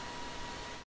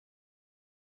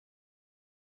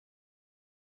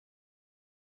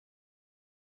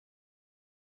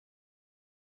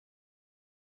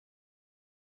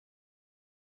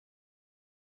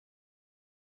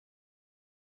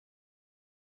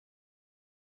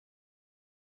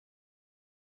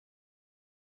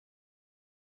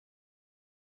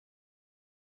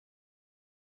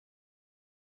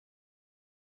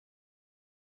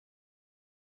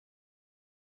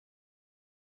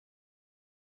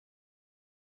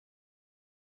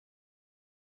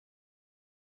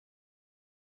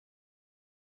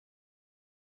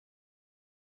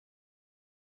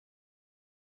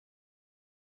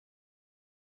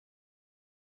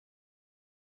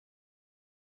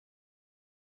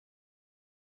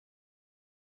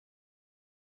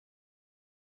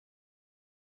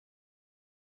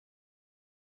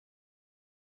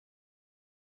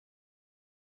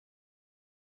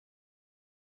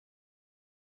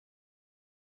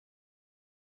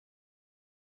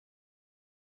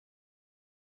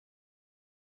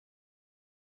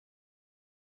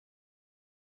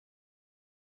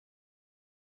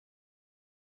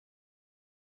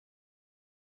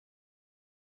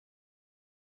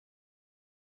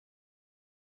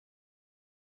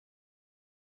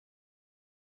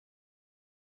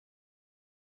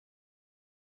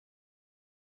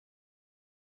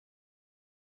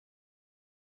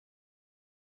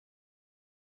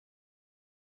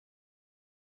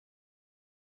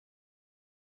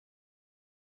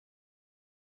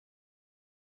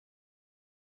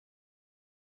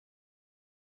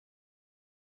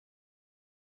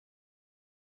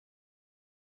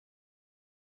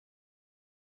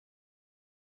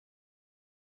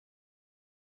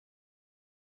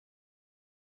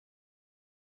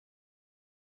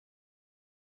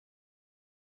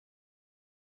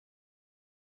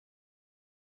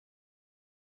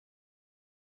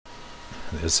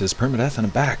 This is Permadeath, and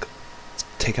I'm back. Let's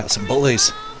take out some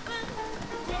bullies.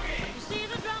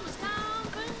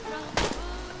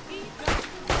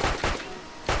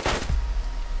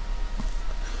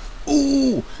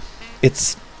 Ooh!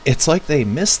 It's like they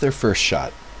miss their first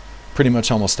shot pretty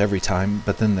much almost every time,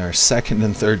 but then their second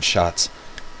and third shots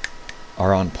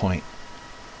are on point.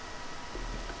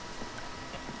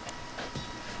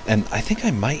 And I think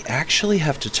I might actually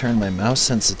have to turn my mouse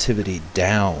sensitivity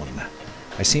down.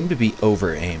 I seem to be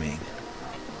over-aiming.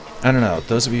 I don't know.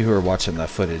 Those of you who are watching the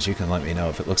footage, you can let me know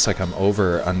if it looks like I'm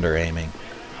over or under-aiming.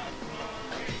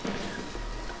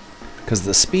 Because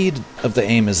the speed of the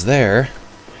aim is there.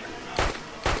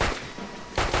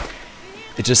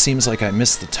 It just seems like I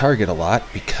miss the target a lot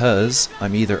because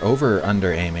I'm either over or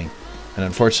under-aiming. And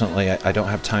unfortunately, I don't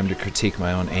have time to critique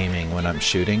my own aiming when I'm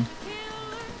shooting.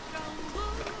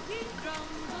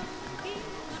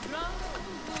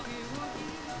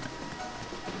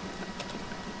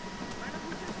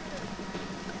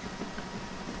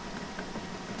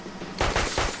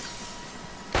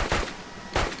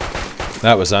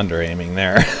 That was under-aiming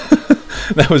there.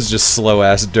 That was just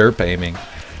slow-ass derp aiming.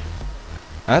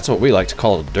 That's what we like to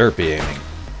call derpy aiming.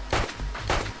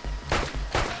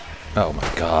 Oh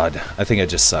my god. I think I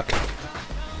just suck.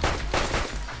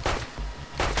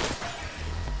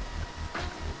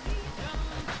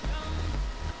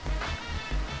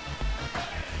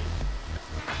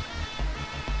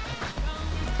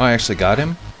 Oh, I actually got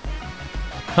him?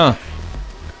 Huh.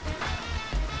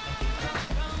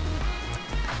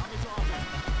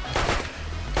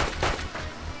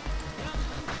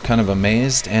 Kind of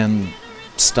amazed and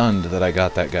stunned that I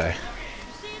got that guy.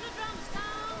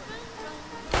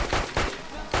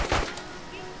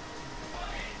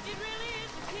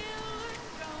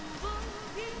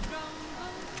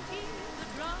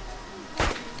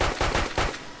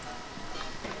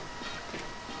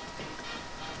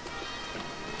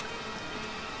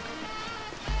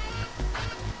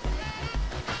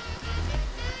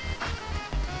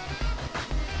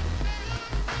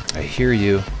 I hear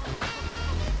you.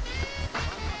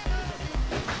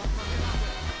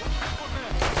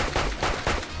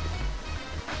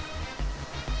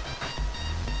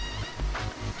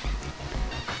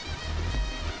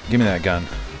 Give me that gun.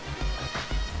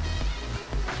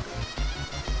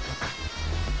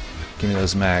 Give me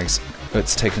those mags.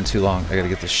 It's taking too long. I gotta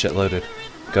get this shit loaded.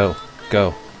 Go.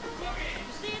 Go.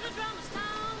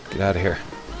 Get out of here.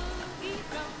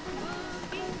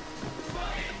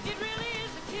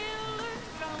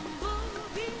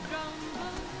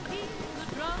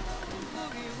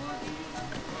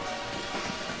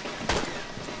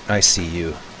 I see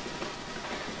you.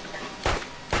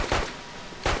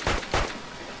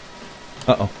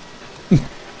 Uh-oh.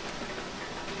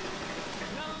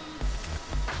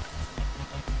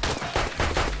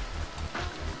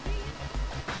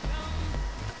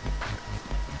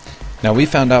 Now, we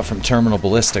found out from Terminal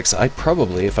Ballistics, I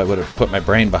probably, if I would have put my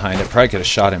brain behind it, probably could have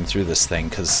shot him through this thing,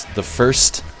 because the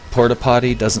first porta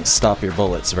potty doesn't stop your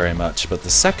bullets very much, but the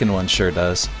second one sure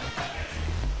does.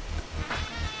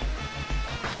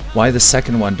 Why the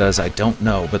second one does, I don't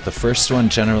know, but the first one,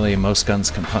 generally, most guns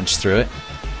can punch through it.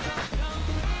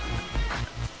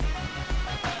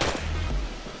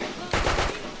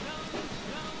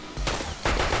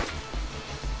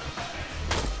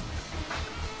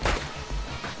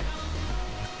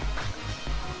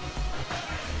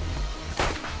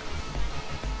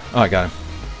 Oh, I got him.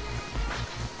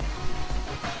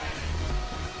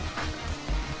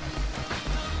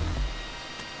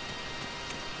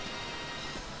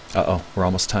 Uh-oh, we're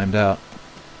almost timed out.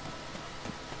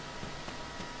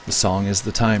 The song is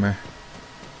the timer.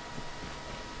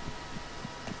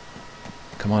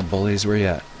 Come on, bullies, where you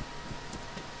at?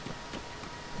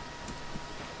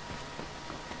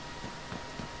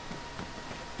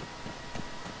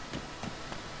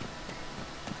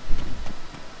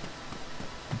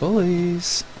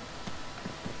 Bullies!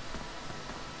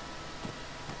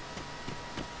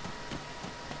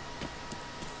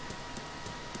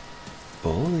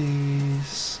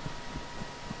 Bullies!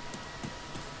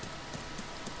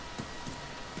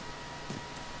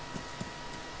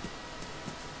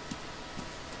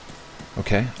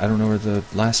 Okay, I don't know where the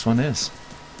last one is.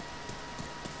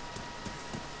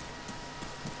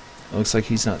 It looks like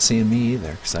he's not seeing me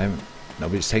either, because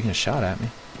nobody's taking a shot at me.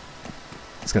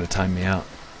 It's gonna time me out.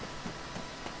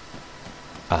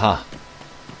 Aha.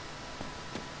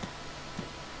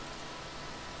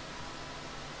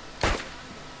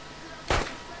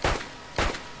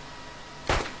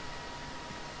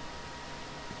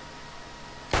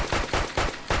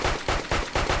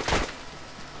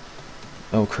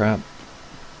 Oh crap.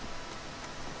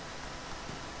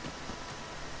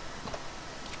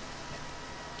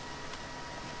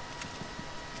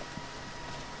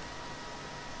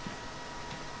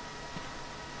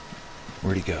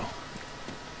 Where'd he go?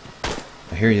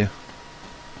 I hear you.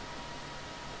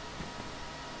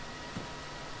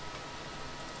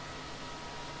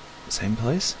 Same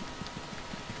place?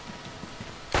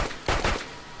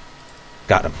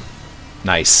 Got him.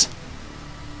 Nice.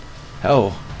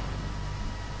 Oh.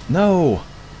 No!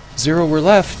 0 were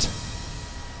left!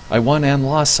 I won and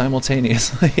lost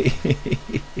simultaneously.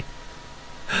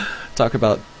 Talk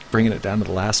about bringing it down to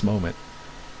the last moment.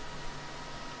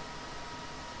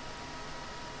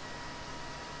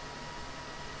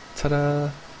 Ta-da!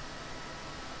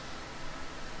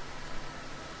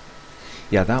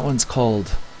 Yeah, that one's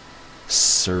called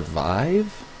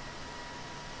Survive?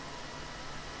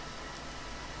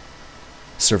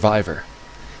 Survivor.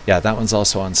 Yeah, that one's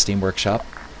also on Steam Workshop.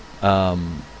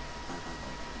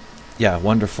 Yeah,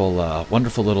 wonderful,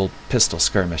 wonderful little pistol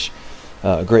skirmish.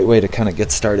 A great way to kind of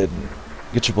get started and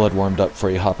get your blood warmed up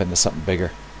before you hop into something bigger.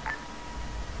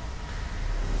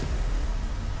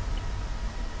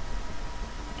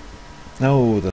 No, the